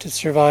inexpensive to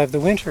survive the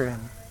winter in,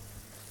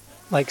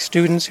 like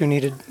students who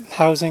needed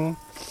housing,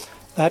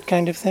 that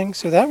kind of thing.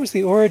 So that was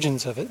the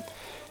origins of it.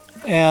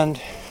 And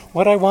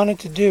what I wanted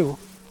to do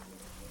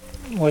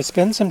was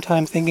spend some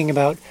time thinking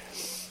about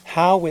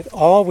how, with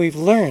all we've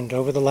learned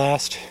over the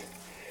last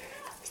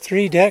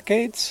 3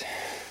 decades,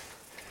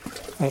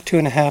 well,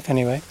 2.5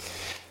 anyway,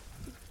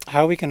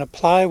 how we can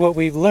apply what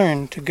we've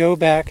learned to go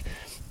back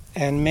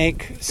and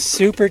make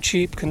super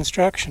cheap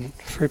construction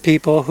for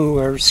people who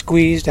are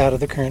squeezed out of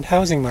the current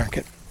housing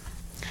market.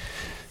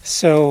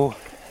 So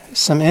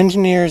some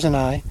engineers and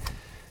I,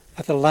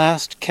 at the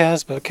last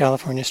CASBA,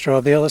 California Straw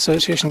Bale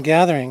Association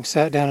gathering,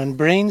 sat down and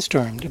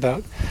brainstormed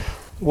about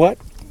what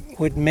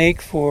would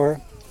make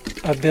for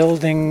a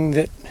building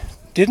that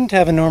didn't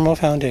have a normal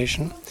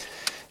foundation,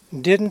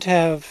 didn't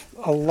have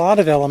a lot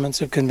of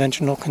elements of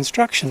conventional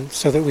construction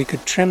so that we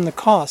could trim the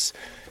costs,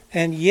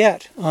 and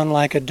yet,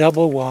 unlike a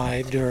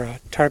double-wide or a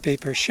tar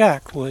paper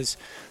shack, was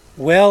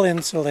well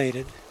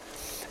insulated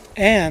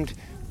and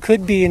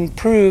could be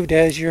improved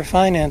as your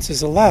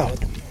finances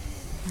allowed.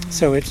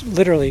 So it's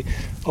literally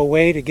a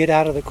way to get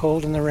out of the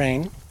cold and the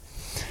rain,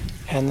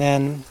 and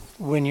then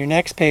when your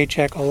next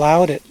paycheck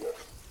allowed it,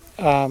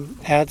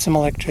 add some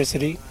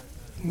electricity,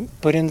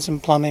 put in some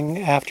plumbing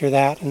after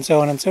that, and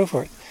so on and so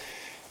forth,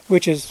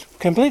 which is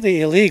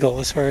completely illegal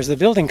as far as the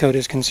building code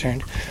is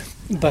concerned.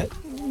 But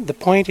the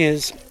point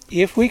is,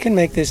 if we can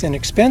make this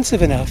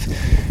inexpensive enough,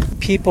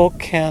 people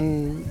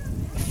can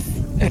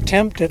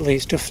attempt at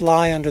least to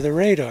fly under the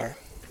radar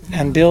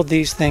and build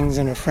these things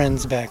in a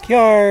friend's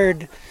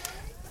backyard,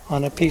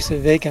 on a piece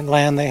of vacant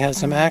land they have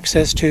some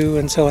access to,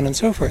 and so on and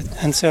so forth.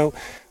 And so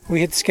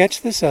we had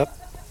sketched this up,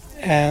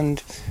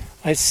 and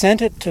I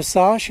sent it to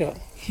Sasha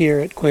here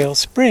at Quail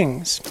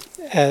Springs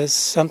as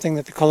something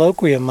that the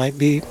colloquium might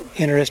be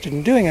interested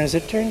in doing. And as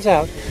it turns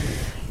out,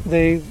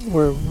 they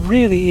were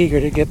really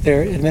eager to get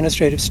their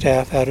administrative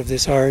staff out of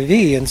this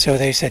RV, and so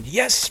they said,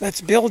 yes,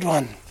 let's build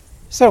one.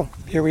 So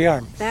here we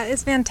are. That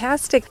is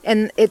fantastic.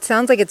 And it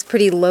sounds like it's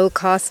pretty low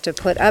cost to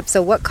put up.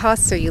 So what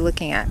costs are you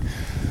looking at?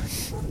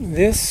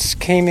 This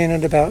came in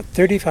at about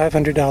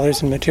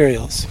 $3,500 in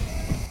materials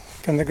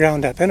from the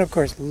ground up. And of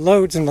course,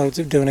 loads and loads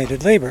of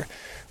donated labor.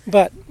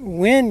 But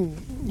when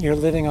you're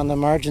living on the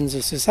margins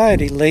of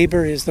society,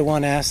 labor is the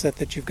one asset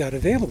that you've got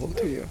available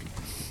to you.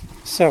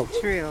 So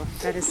true.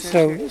 That is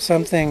so true.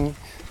 Something,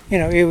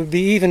 it would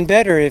be even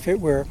better if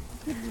it were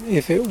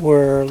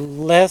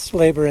less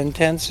labor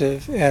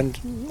intensive and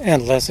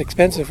less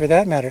expensive for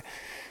that matter.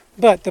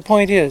 But the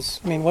point is,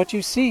 what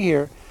you see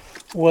here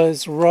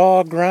was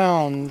raw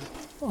ground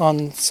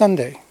on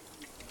Sunday.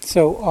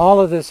 So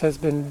all of this has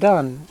been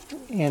done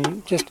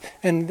in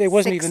and it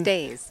wasn't 6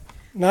 days.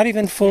 Not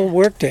even full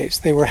work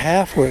days. They were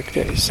half work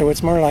days. So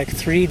it's more like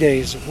 3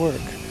 days of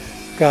work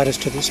got us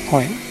to this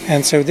point.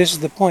 And so this is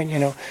the point,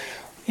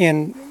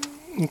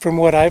 from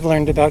what I've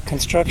learned about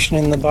construction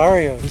in the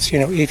barrios,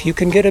 if you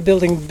can get a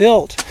building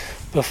built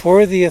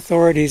before the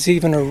authorities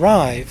even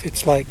arrive,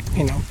 it's like,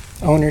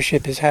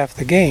 ownership is half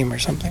the game or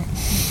something.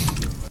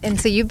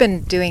 And so you've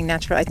been doing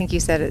natural, I think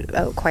you said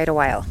it, quite a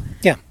while.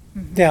 Yeah.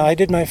 Mm-hmm. Yeah, I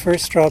did my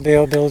first straw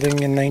bale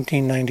building in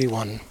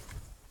 1991.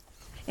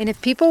 And if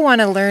people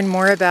want to learn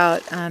more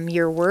about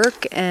your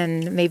work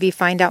and maybe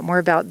find out more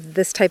about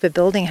this type of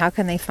building, how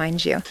can they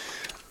find you?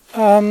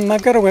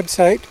 I've got a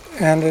website,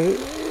 and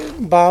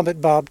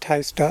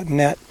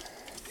bob@bobtheis.net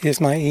is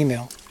my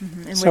email.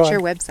 Mm-hmm. And what's your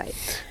website?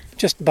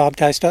 Just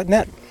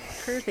bobtheis.net.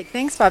 Perfect.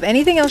 Thanks, Bob.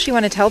 Anything else you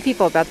want to tell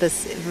people about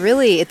this?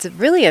 It's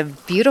really a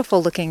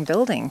beautiful looking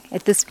building.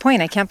 At this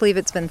point, I can't believe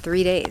it's been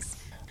 3 days.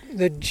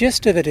 The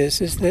gist of it is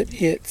that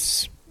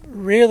it's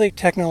really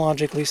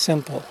technologically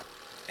simple,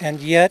 and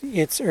yet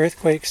it's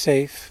earthquake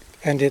safe,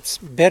 and it's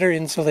better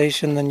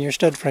insulation than your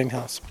stud frame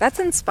house. That's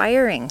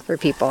inspiring for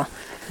people.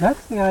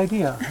 That's the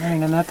idea.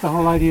 And that's the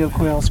whole idea of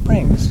Quail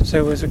Springs. So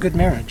it was a good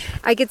marriage.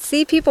 I could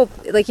see people,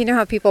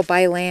 how people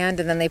buy land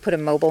and then they put a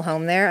mobile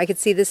home there? I could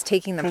see this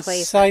taking the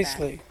place of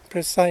that.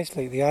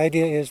 Precisely. The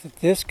idea is that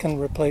this can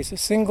replace a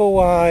single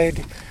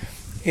wide.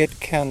 It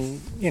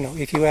can,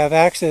 if you have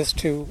access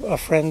to a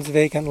friend's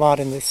vacant lot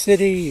in the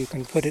city, you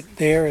can put it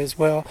there as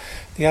well.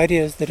 The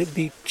idea is that it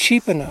be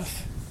cheap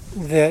enough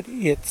that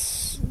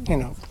it's,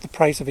 the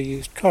price of a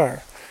used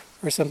car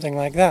or something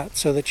like that,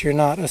 so that you're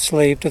not a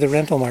slave to the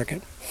rental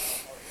market.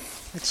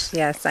 Which,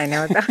 yes, I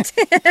know about.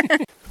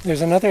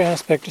 There's another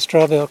aspect to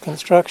straw bale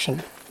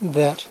construction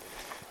that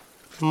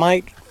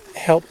might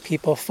help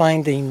people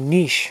find a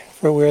niche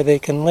for where they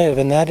can live,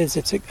 and that is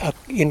its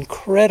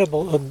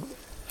incredible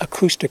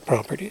acoustic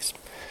properties.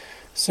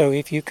 So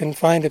if you can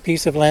find a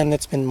piece of land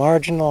that's been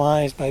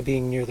marginalized by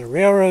being near the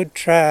railroad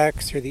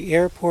tracks or the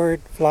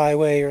airport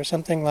flyway or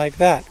something like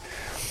that,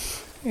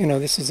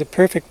 this is a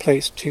perfect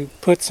place to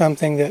put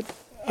something that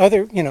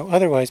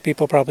otherwise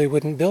people probably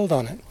wouldn't build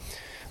on it.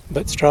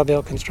 But straw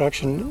bale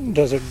construction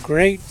does a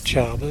great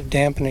job of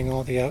dampening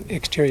all the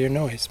exterior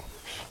noise.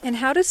 And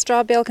how does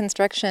straw bale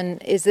construction,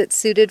 is it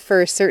suited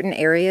for certain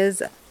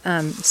areas,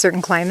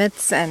 certain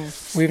climates? And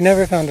we've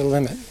never found a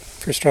limit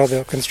for straw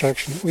bale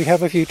construction. We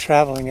have a few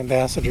traveling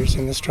ambassadors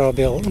in the straw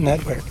bale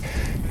network.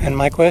 And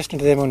my question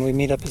to them when we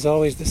meet up is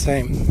always the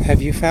same.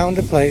 Have you found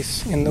a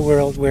place in the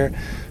world where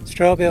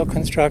straw bale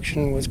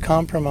construction was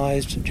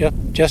compromised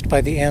just by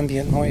the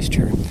ambient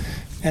moisture?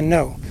 And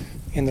no.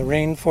 In the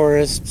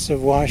rainforests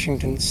of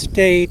Washington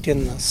State,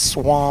 in the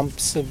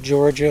swamps of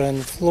Georgia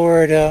and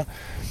Florida,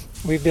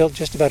 we've built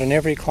just about in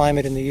every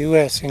climate in the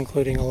U.S.,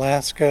 including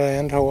Alaska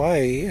and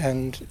Hawaii,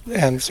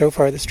 and so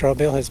far the straw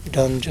bale has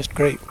done just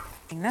great.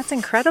 That's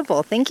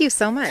incredible. Thank you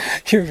so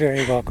much. You're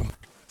very welcome.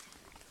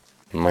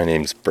 My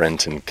name's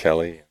Brenton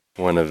Kelly,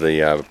 one of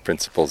the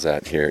principals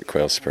here at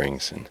Quail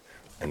Springs,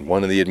 and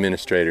one of the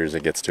administrators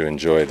that gets to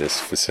enjoy this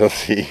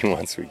facility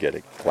once we get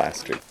it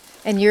plastered.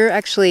 And you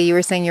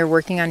were saying you're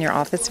working on your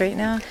office right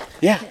now?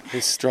 Yeah,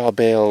 this straw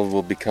bale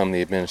will become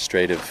the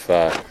administrative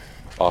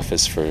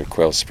office for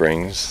Quail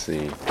Springs.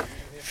 The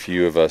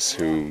few of us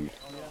who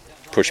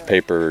push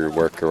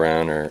paperwork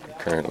around are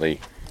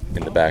currently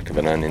in the back of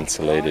an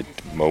uninsulated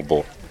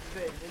mobile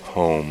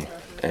home,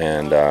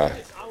 and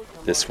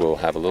this will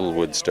have a little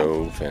wood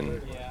stove and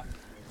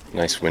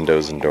nice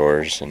windows and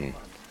doors, and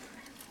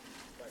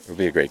it'll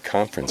be a great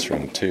conference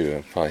room too.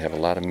 I'll probably have a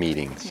lot of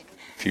meetings.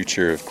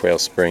 Future of Quail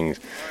Springs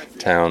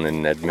town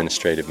and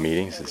administrative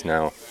meetings is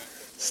now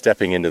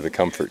stepping into the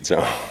comfort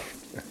zone.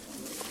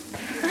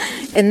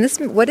 And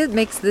what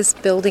makes this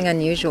building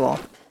unusual?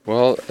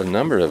 Well, a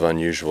number of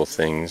unusual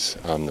things.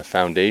 The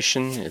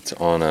foundation, it's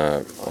on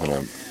a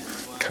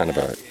kind of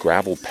a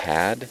gravel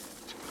pad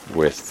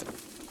with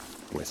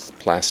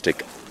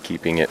plastic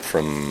keeping it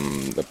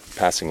from the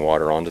passing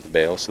water onto the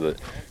bale, so that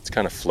it's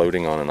kind of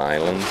floating on an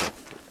island.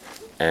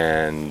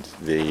 And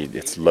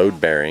it's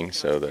load bearing,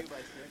 so the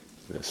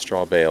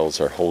straw bales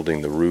are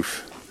holding the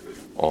roof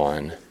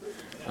on,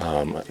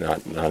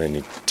 not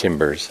any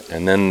timbers.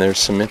 And then there's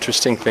some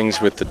interesting things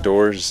with the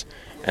doors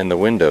and the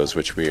windows,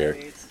 which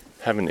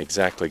haven't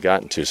exactly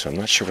gotten to, so I'm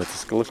not sure what this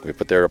is going to look like,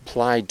 but they're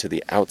applied to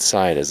the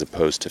outside as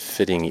opposed to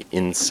fitting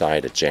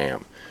inside a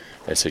jamb.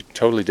 It's a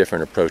totally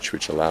different approach,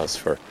 which allows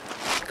for a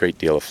great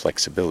deal of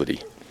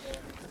flexibility.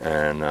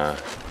 And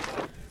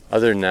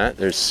other than that,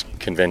 there's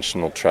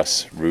conventional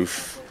truss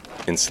roof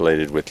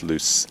insulated with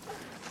loose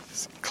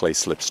clay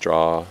slip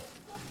straw,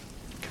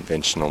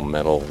 conventional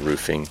metal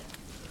roofing,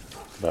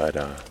 but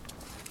a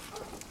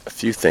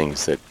few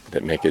things that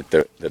make it,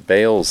 the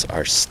bales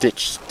are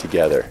stitched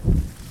together,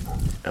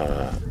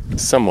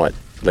 somewhat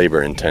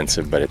labor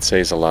intensive, but it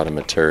saves a lot of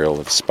material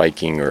of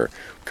spiking or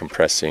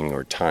compressing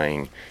or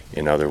tying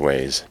in other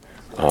ways,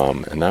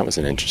 and that was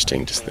an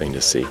interesting thing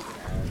to see.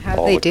 How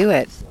do they do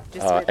it?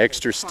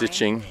 Extra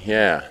stitching,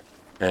 yeah,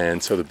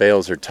 and so the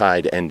bales are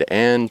tied end to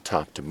end,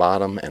 top to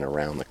bottom, and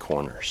around the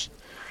corners.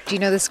 Do you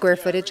know the square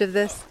footage of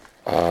this?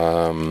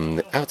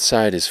 The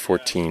outside is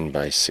 14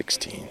 by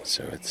 16,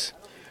 so it's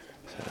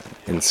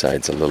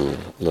inside's a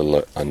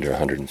little under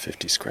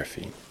 150 square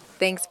feet.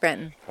 Thanks,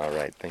 Brenton. All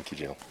right, thank you,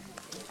 Jill.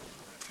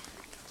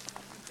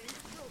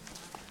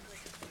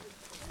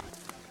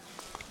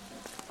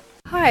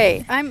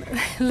 Hi, I'm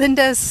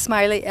Linda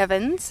Smiley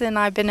Evans, and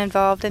I've been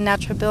involved in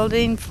natural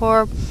building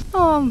for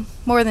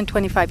more than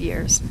 25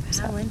 years.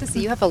 So, Linda, so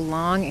you have a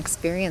long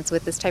experience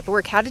with this type of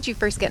work. How did you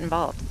first get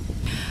involved?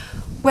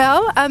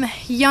 Well,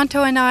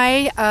 Johndrow and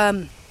I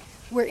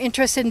were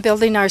interested in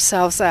building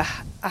ourselves a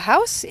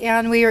house,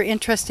 and we were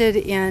interested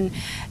in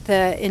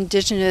the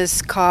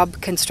indigenous cob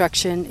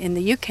construction in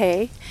the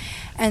UK.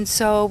 And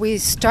so we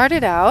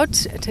started out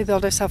to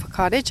build ourselves a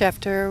cottage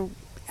after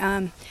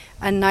a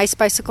nice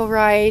bicycle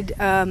ride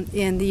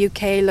in the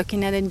UK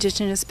looking at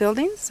indigenous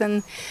buildings.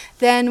 And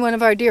then one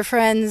of our dear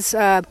friends,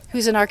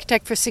 who's an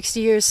architect for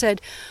 60 years,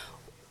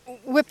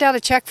 whipped out a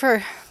check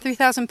for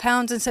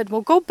 £3,000 and said,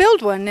 well, go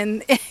build one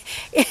in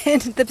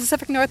the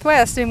Pacific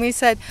Northwest. And we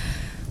said,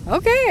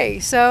 okay.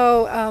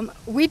 So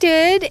we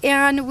did,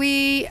 and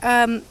we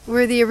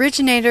were the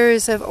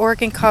originators of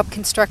Oregon cob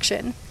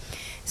construction.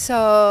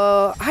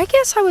 So I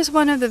guess I was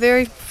one of the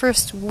very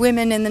first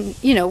women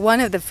one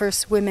of the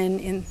first women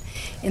in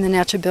the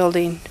natural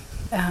building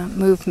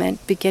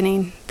movement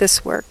beginning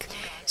this work.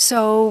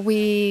 So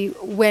we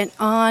went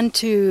on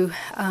to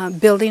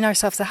building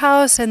ourselves a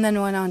house, and then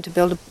went on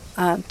to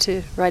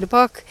to write a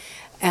book,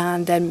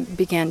 and then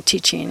began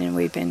teaching. And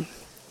we've been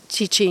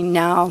teaching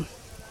now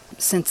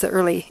since the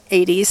early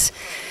 80s,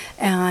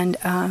 and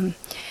I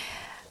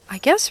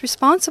guess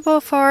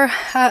responsible for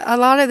a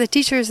lot of the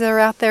teachers that are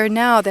out there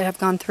now that have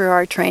gone through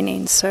our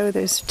training. So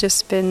there's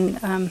just been,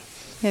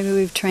 maybe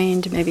we've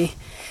trained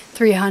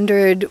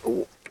 300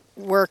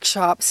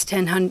 workshops,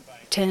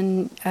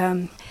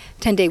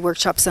 10-day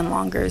workshops and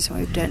longer. So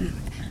we've done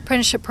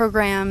apprenticeship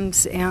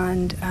programs,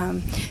 and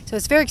so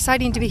it's very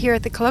exciting to be here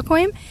at the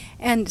Colloquium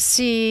and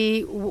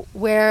see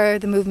where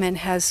the movement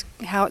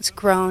how it's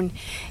grown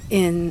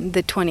in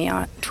the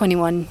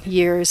 21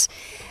 years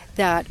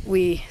that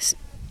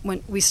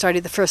when we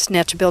started the first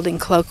natural building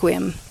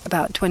colloquium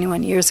about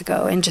 21 years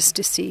ago, and just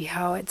to see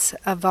how it's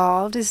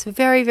evolved is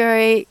very,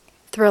 very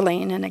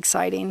thrilling and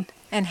exciting.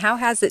 And how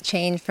has it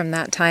changed from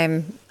that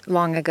time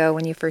long ago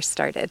when you first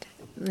started?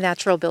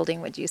 Natural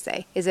building, would you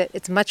say?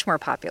 It's much more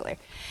popular?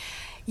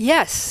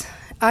 Yes,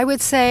 I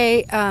would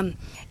say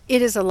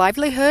it is a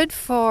livelihood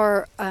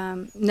for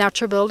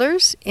natural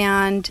builders,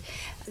 and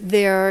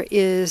there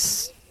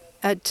is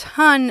a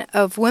ton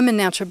of women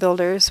natural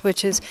builders,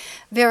 which is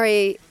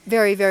very,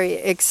 very, very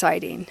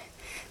exciting.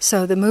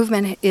 So the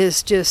movement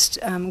is just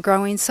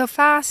growing so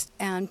fast,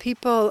 and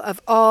people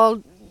of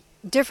all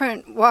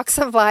different walks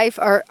of life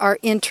are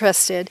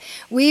interested.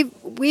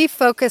 We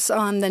focus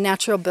on the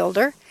natural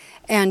builder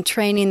and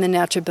training the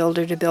natural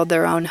builder to build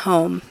their own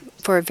home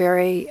for a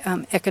very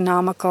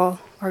economical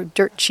or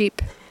dirt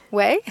cheap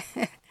way.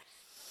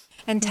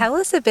 And tell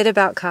us a bit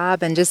about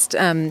cob, and just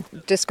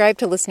describe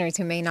to listeners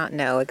who may not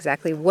know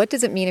exactly, what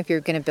does it mean if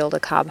you're going to build a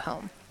cob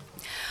home?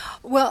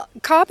 Well,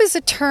 cob is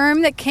a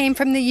term that came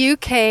from the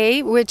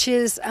UK, which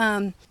is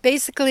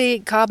basically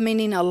cob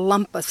meaning a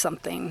lump of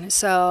something.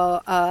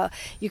 So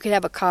you could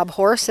have a cob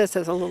horse, that's a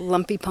little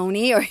lumpy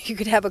pony, or you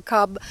could have a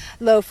cob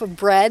loaf of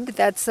bread,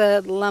 that's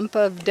a lump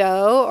of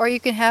dough, or you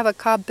can have a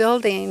cob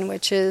building,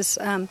 which is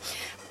a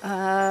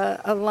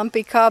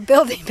lumpy cob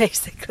building,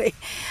 basically.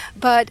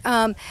 But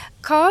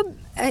cob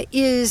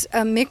is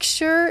a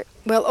mixture.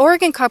 Well,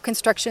 Oregon Cob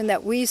Construction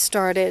that we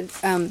started,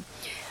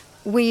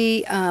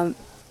 we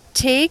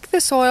take the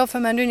soil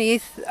from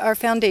underneath our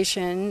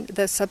foundation,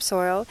 the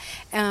subsoil,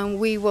 and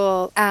we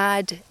will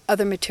add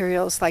other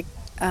materials like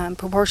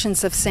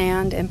proportions of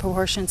sand and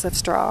proportions of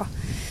straw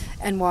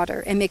and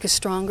water, and make a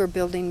stronger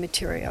building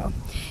material.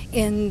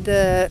 In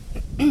the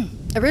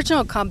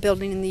original cob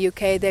building in the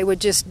UK, they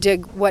would just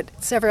dig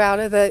what's ever out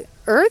of the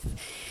earth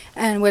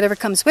and whatever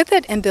comes with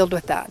it and build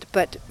with that.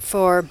 But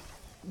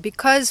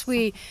because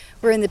we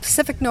were in the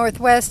Pacific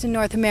Northwest in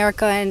North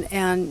America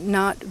and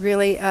not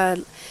really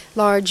a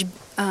large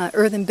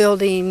earthen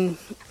building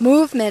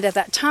movement at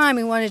that time,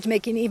 we wanted to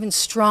make an even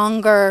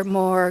stronger,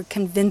 more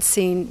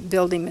convincing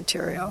building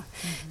material.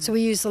 Mm-hmm. So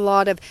we used a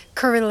lot of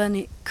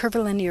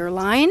curvilinear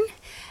line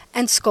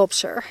and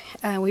sculpture.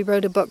 We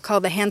wrote a book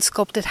called The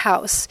Hand-Sculpted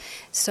House.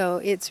 So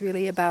it's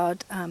really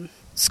about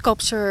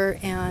sculpture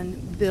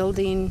and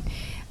building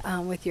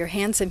with your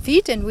hands and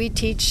feet. And we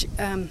teach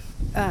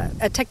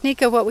a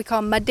technique of what we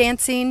call mud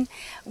dancing,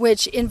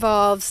 which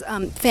involves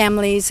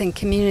families and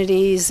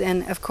communities.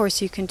 And of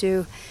course you can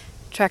do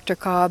tractor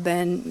cob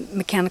and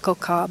mechanical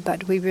cob,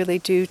 but we really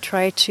do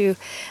try to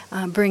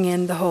bring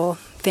in the whole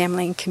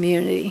family and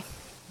community.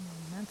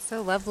 That's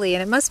so lovely,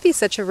 and it must be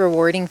such a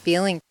rewarding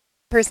feeling.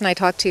 The person I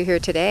talked to here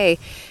today,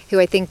 who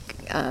I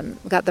think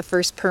got the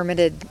first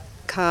permitted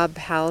cob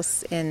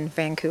house in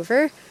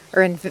Vancouver,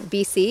 or in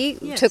BC,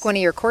 yes, took one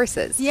of your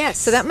courses. Yes.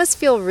 So that must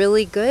feel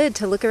really good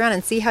to look around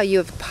and see how you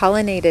have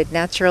pollinated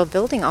natural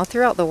building all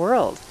throughout the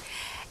world.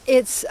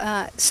 It's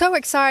so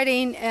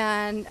exciting,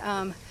 and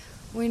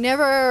we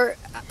never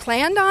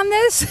planned on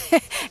this.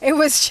 It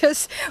was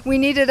just we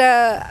needed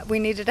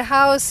a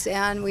house,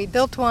 and we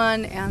built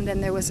one, and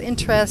then there was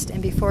interest,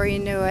 and before you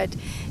knew it,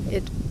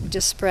 it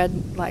just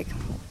spread like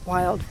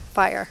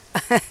wildfire.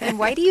 And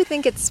why do you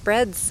think it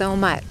spread so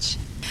much?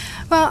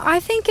 Well, I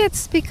think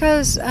it's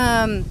because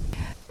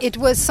it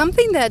was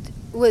something that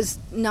was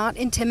not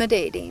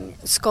intimidating.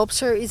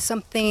 Sculpture is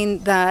something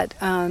that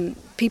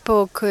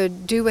people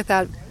could do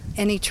without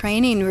any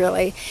training,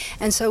 really.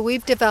 And so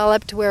we've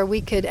developed where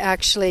we could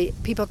actually,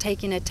 people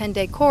taking a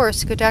 10-day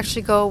course could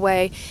actually go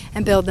away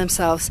and build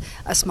themselves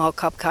a small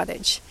cob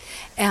cottage.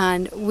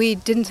 And we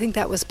didn't think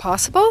that was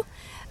possible,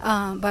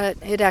 but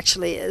it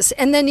actually is.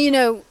 And then,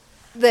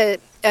 the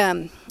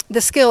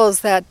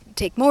skills that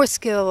take more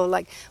skill,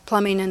 like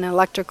plumbing and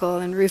electrical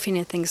and roofing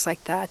and things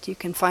like that, you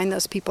can find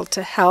those people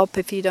to help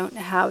if you don't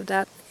have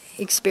that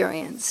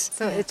experience.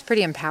 So it's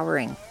pretty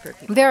empowering for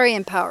people. Very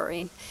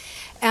empowering.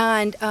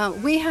 And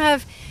we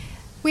have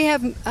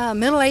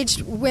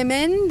middle-aged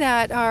women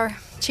that are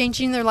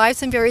changing their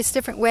lives in various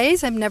different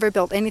ways. I've never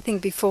built anything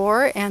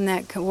before, and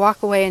that can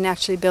walk away and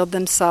actually build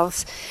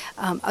themselves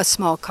a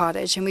small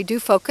cottage. And we do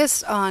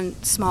focus on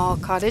small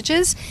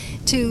cottages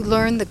to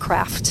learn the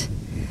craft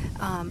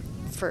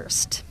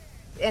first.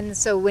 And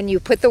so when you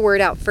put the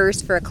word out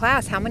first for a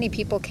class, how many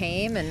people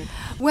came? And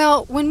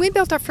well, when we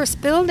built our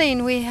first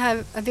building, we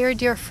have a very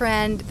dear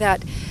friend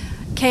that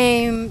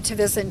came to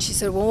visit, and she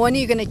said, well, when are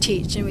you going to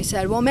teach? And we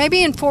said, well,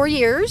 maybe in 4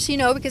 years,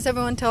 because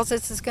everyone tells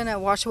us it's going to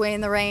wash away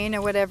in the rain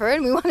or whatever,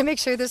 and we want to make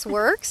sure this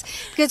works,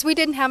 because we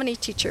didn't have any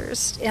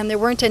teachers and there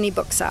weren't any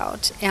books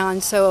out.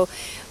 And so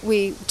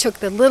we took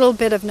the little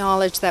bit of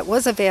knowledge that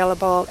was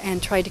available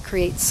and tried to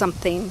create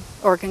something,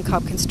 Oregon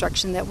Cob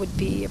Construction, that would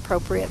be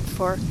appropriate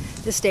for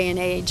this day and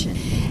age.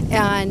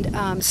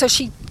 And so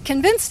she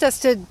convinced us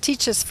to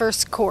teach this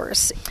first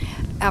course.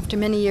 After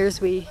many years,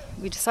 we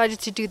decided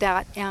to do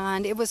that,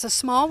 and it was a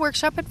small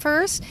workshop at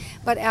first,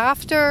 but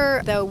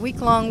after the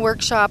week-long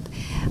workshop,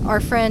 our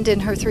friend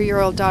and her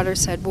 3-year-old daughter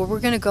said, well, we're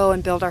going to go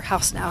and build our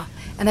house now.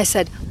 And I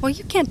said, well,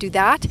 you can't do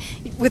that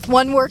with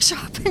one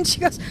workshop. And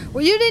she goes,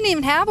 well, you didn't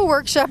even have a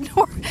workshop,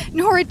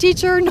 nor a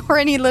teacher, nor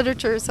any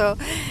literature. So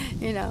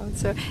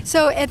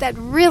that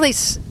really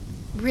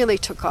really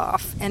took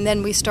off. And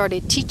then we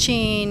started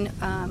teaching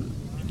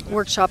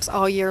workshops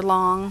all year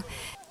long.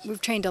 We've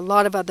trained a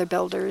lot of other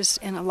builders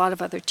and a lot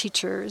of other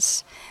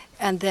teachers,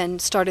 and then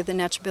started the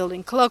Natural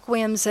Building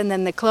Colloquiums, and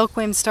then the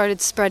Colloquiums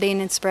started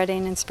spreading and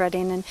spreading and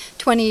spreading, and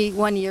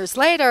 21 years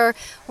later,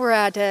 we're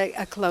at a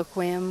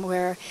Colloquium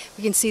where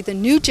we can see the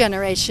new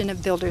generation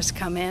of builders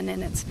come in,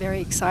 and it's very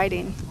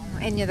exciting.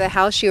 And the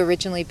house you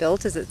originally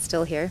built, is it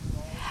still here?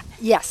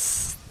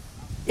 Yes,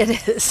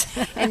 it is.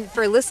 And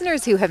for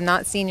listeners who have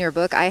not seen your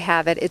book, I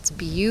have it. It's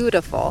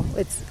beautiful.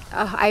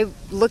 I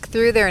look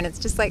through there and it's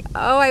just like,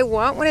 oh, I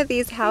want one of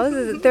these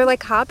houses. They're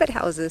like hobbit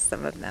houses,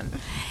 some of them.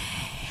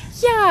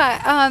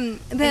 Yeah,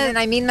 and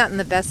I mean that in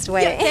the best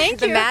way, yeah, thank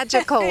the you.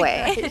 magical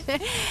way.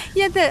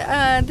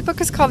 Yeah, the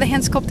book is called The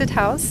Hand Sculpted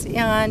House,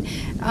 and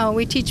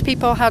we teach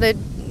people how to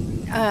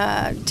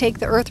take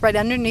the earth right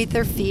underneath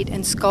their feet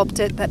and sculpt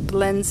it that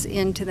blends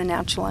into the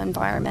natural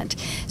environment.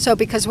 So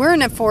because we're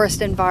in a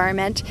forest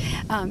environment,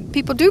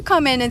 people do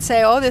come in and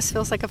say, oh, this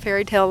feels like a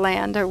fairy tale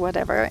land or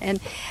whatever, and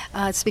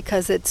it's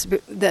because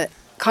the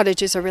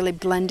cottages are really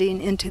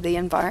blending into the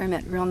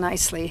environment real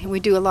nicely. And we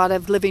do a lot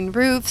of living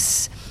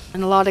roofs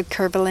and a lot of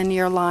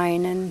curvilinear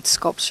line and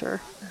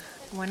sculpture.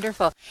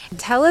 Wonderful.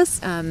 Tell us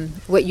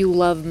what you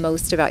love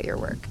most about your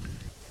work.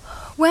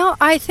 Well,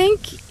 I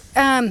think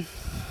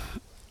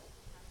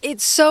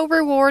it's so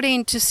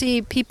rewarding to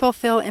see people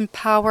feel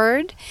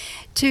empowered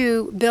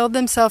to build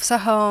themselves a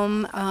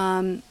home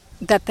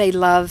that they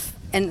love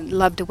and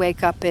love to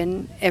wake up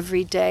in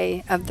every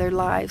day of their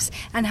lives,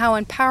 and how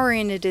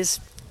empowering it is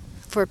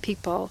for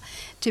people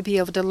to be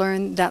able to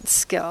learn that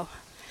skill.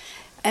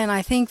 And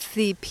I think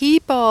the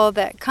people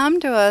that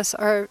come to us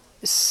are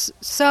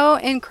so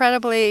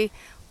incredibly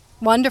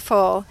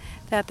wonderful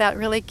that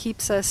really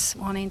keeps us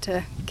wanting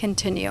to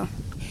continue.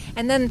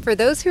 And then for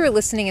those who are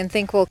listening and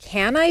think, well,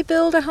 can I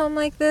build a home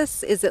like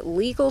this? Is it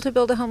legal to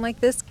build a home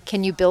like this?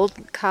 Can you build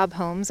cob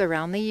homes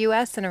around the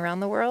U.S. and around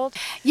the world?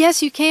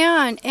 Yes, you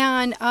can.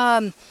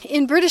 And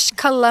in British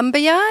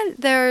Columbia,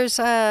 there's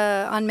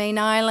on Main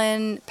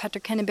Island,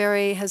 Patrick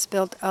Hennebery has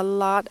built a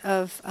lot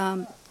of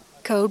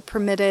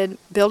code-permitted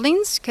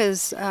buildings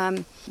because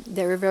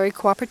they're very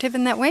cooperative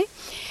in that way.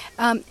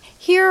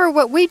 Here,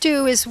 what we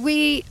do is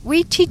we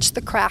teach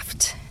the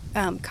craft.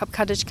 Cob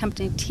Cottage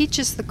Company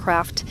teaches the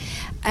craft,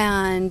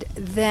 and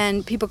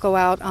then people go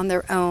out on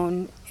their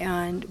own,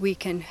 and we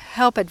can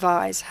help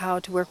advise how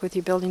to work with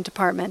your building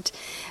department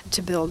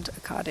to build a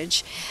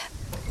cottage.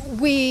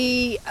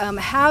 We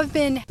have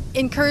been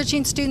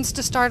encouraging students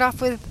to start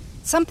off with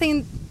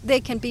something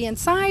they can be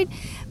inside,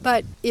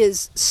 but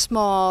is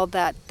small,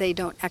 that they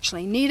don't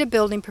actually need a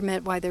building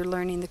permit while they're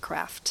learning the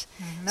craft.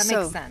 That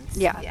makes sense.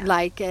 Yeah,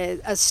 like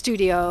a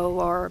studio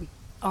or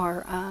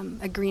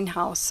a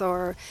greenhouse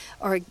or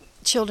a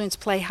children's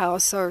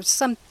playhouse or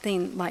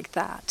something like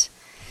that.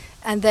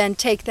 And then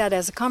take that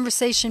as a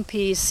conversation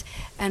piece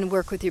and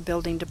work with your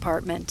building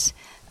department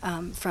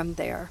from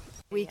there.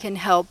 We can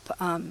help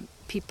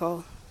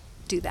people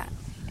do that.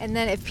 And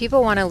then if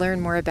people want to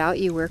learn more about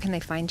you, where can they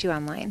find you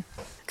online?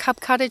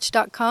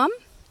 cobcottage.com,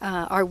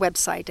 our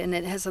website, and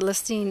it has a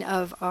listing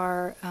of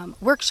our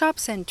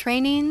workshops and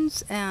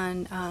trainings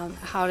and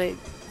how to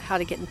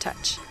get in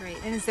touch. Great.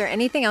 And is there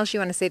anything else you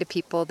want to say to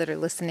people that are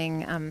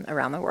listening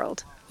around the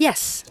world?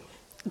 Yes.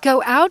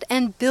 Go out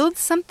and build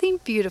something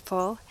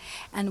beautiful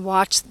and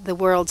watch the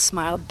world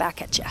smile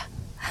back at you.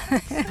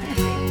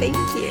 Thank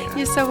you.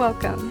 You're so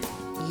welcome.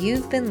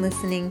 You've been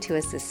listening to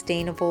a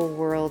Sustainable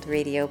World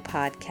Radio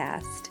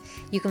podcast.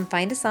 You can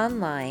find us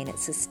online at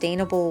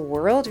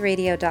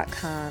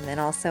sustainableworldradio.com and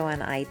also on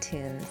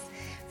iTunes.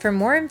 For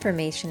more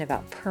information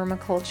about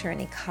permaculture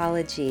and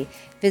ecology,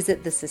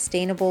 visit the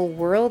Sustainable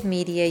World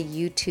Media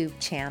YouTube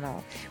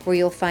channel, where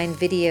you'll find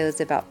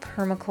videos about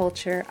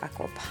permaculture,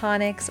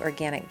 aquaponics,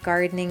 organic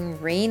gardening,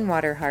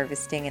 rainwater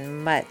harvesting,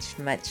 and much,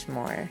 much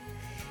more.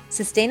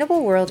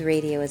 Sustainable World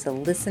Radio is a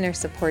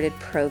listener-supported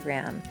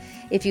program.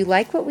 If you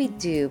like what we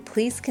do,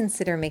 please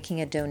consider making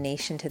a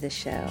donation to the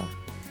show.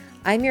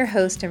 I'm your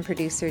host and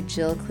producer,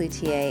 Jill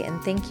Cloutier,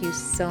 and thank you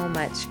so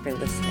much for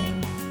listening.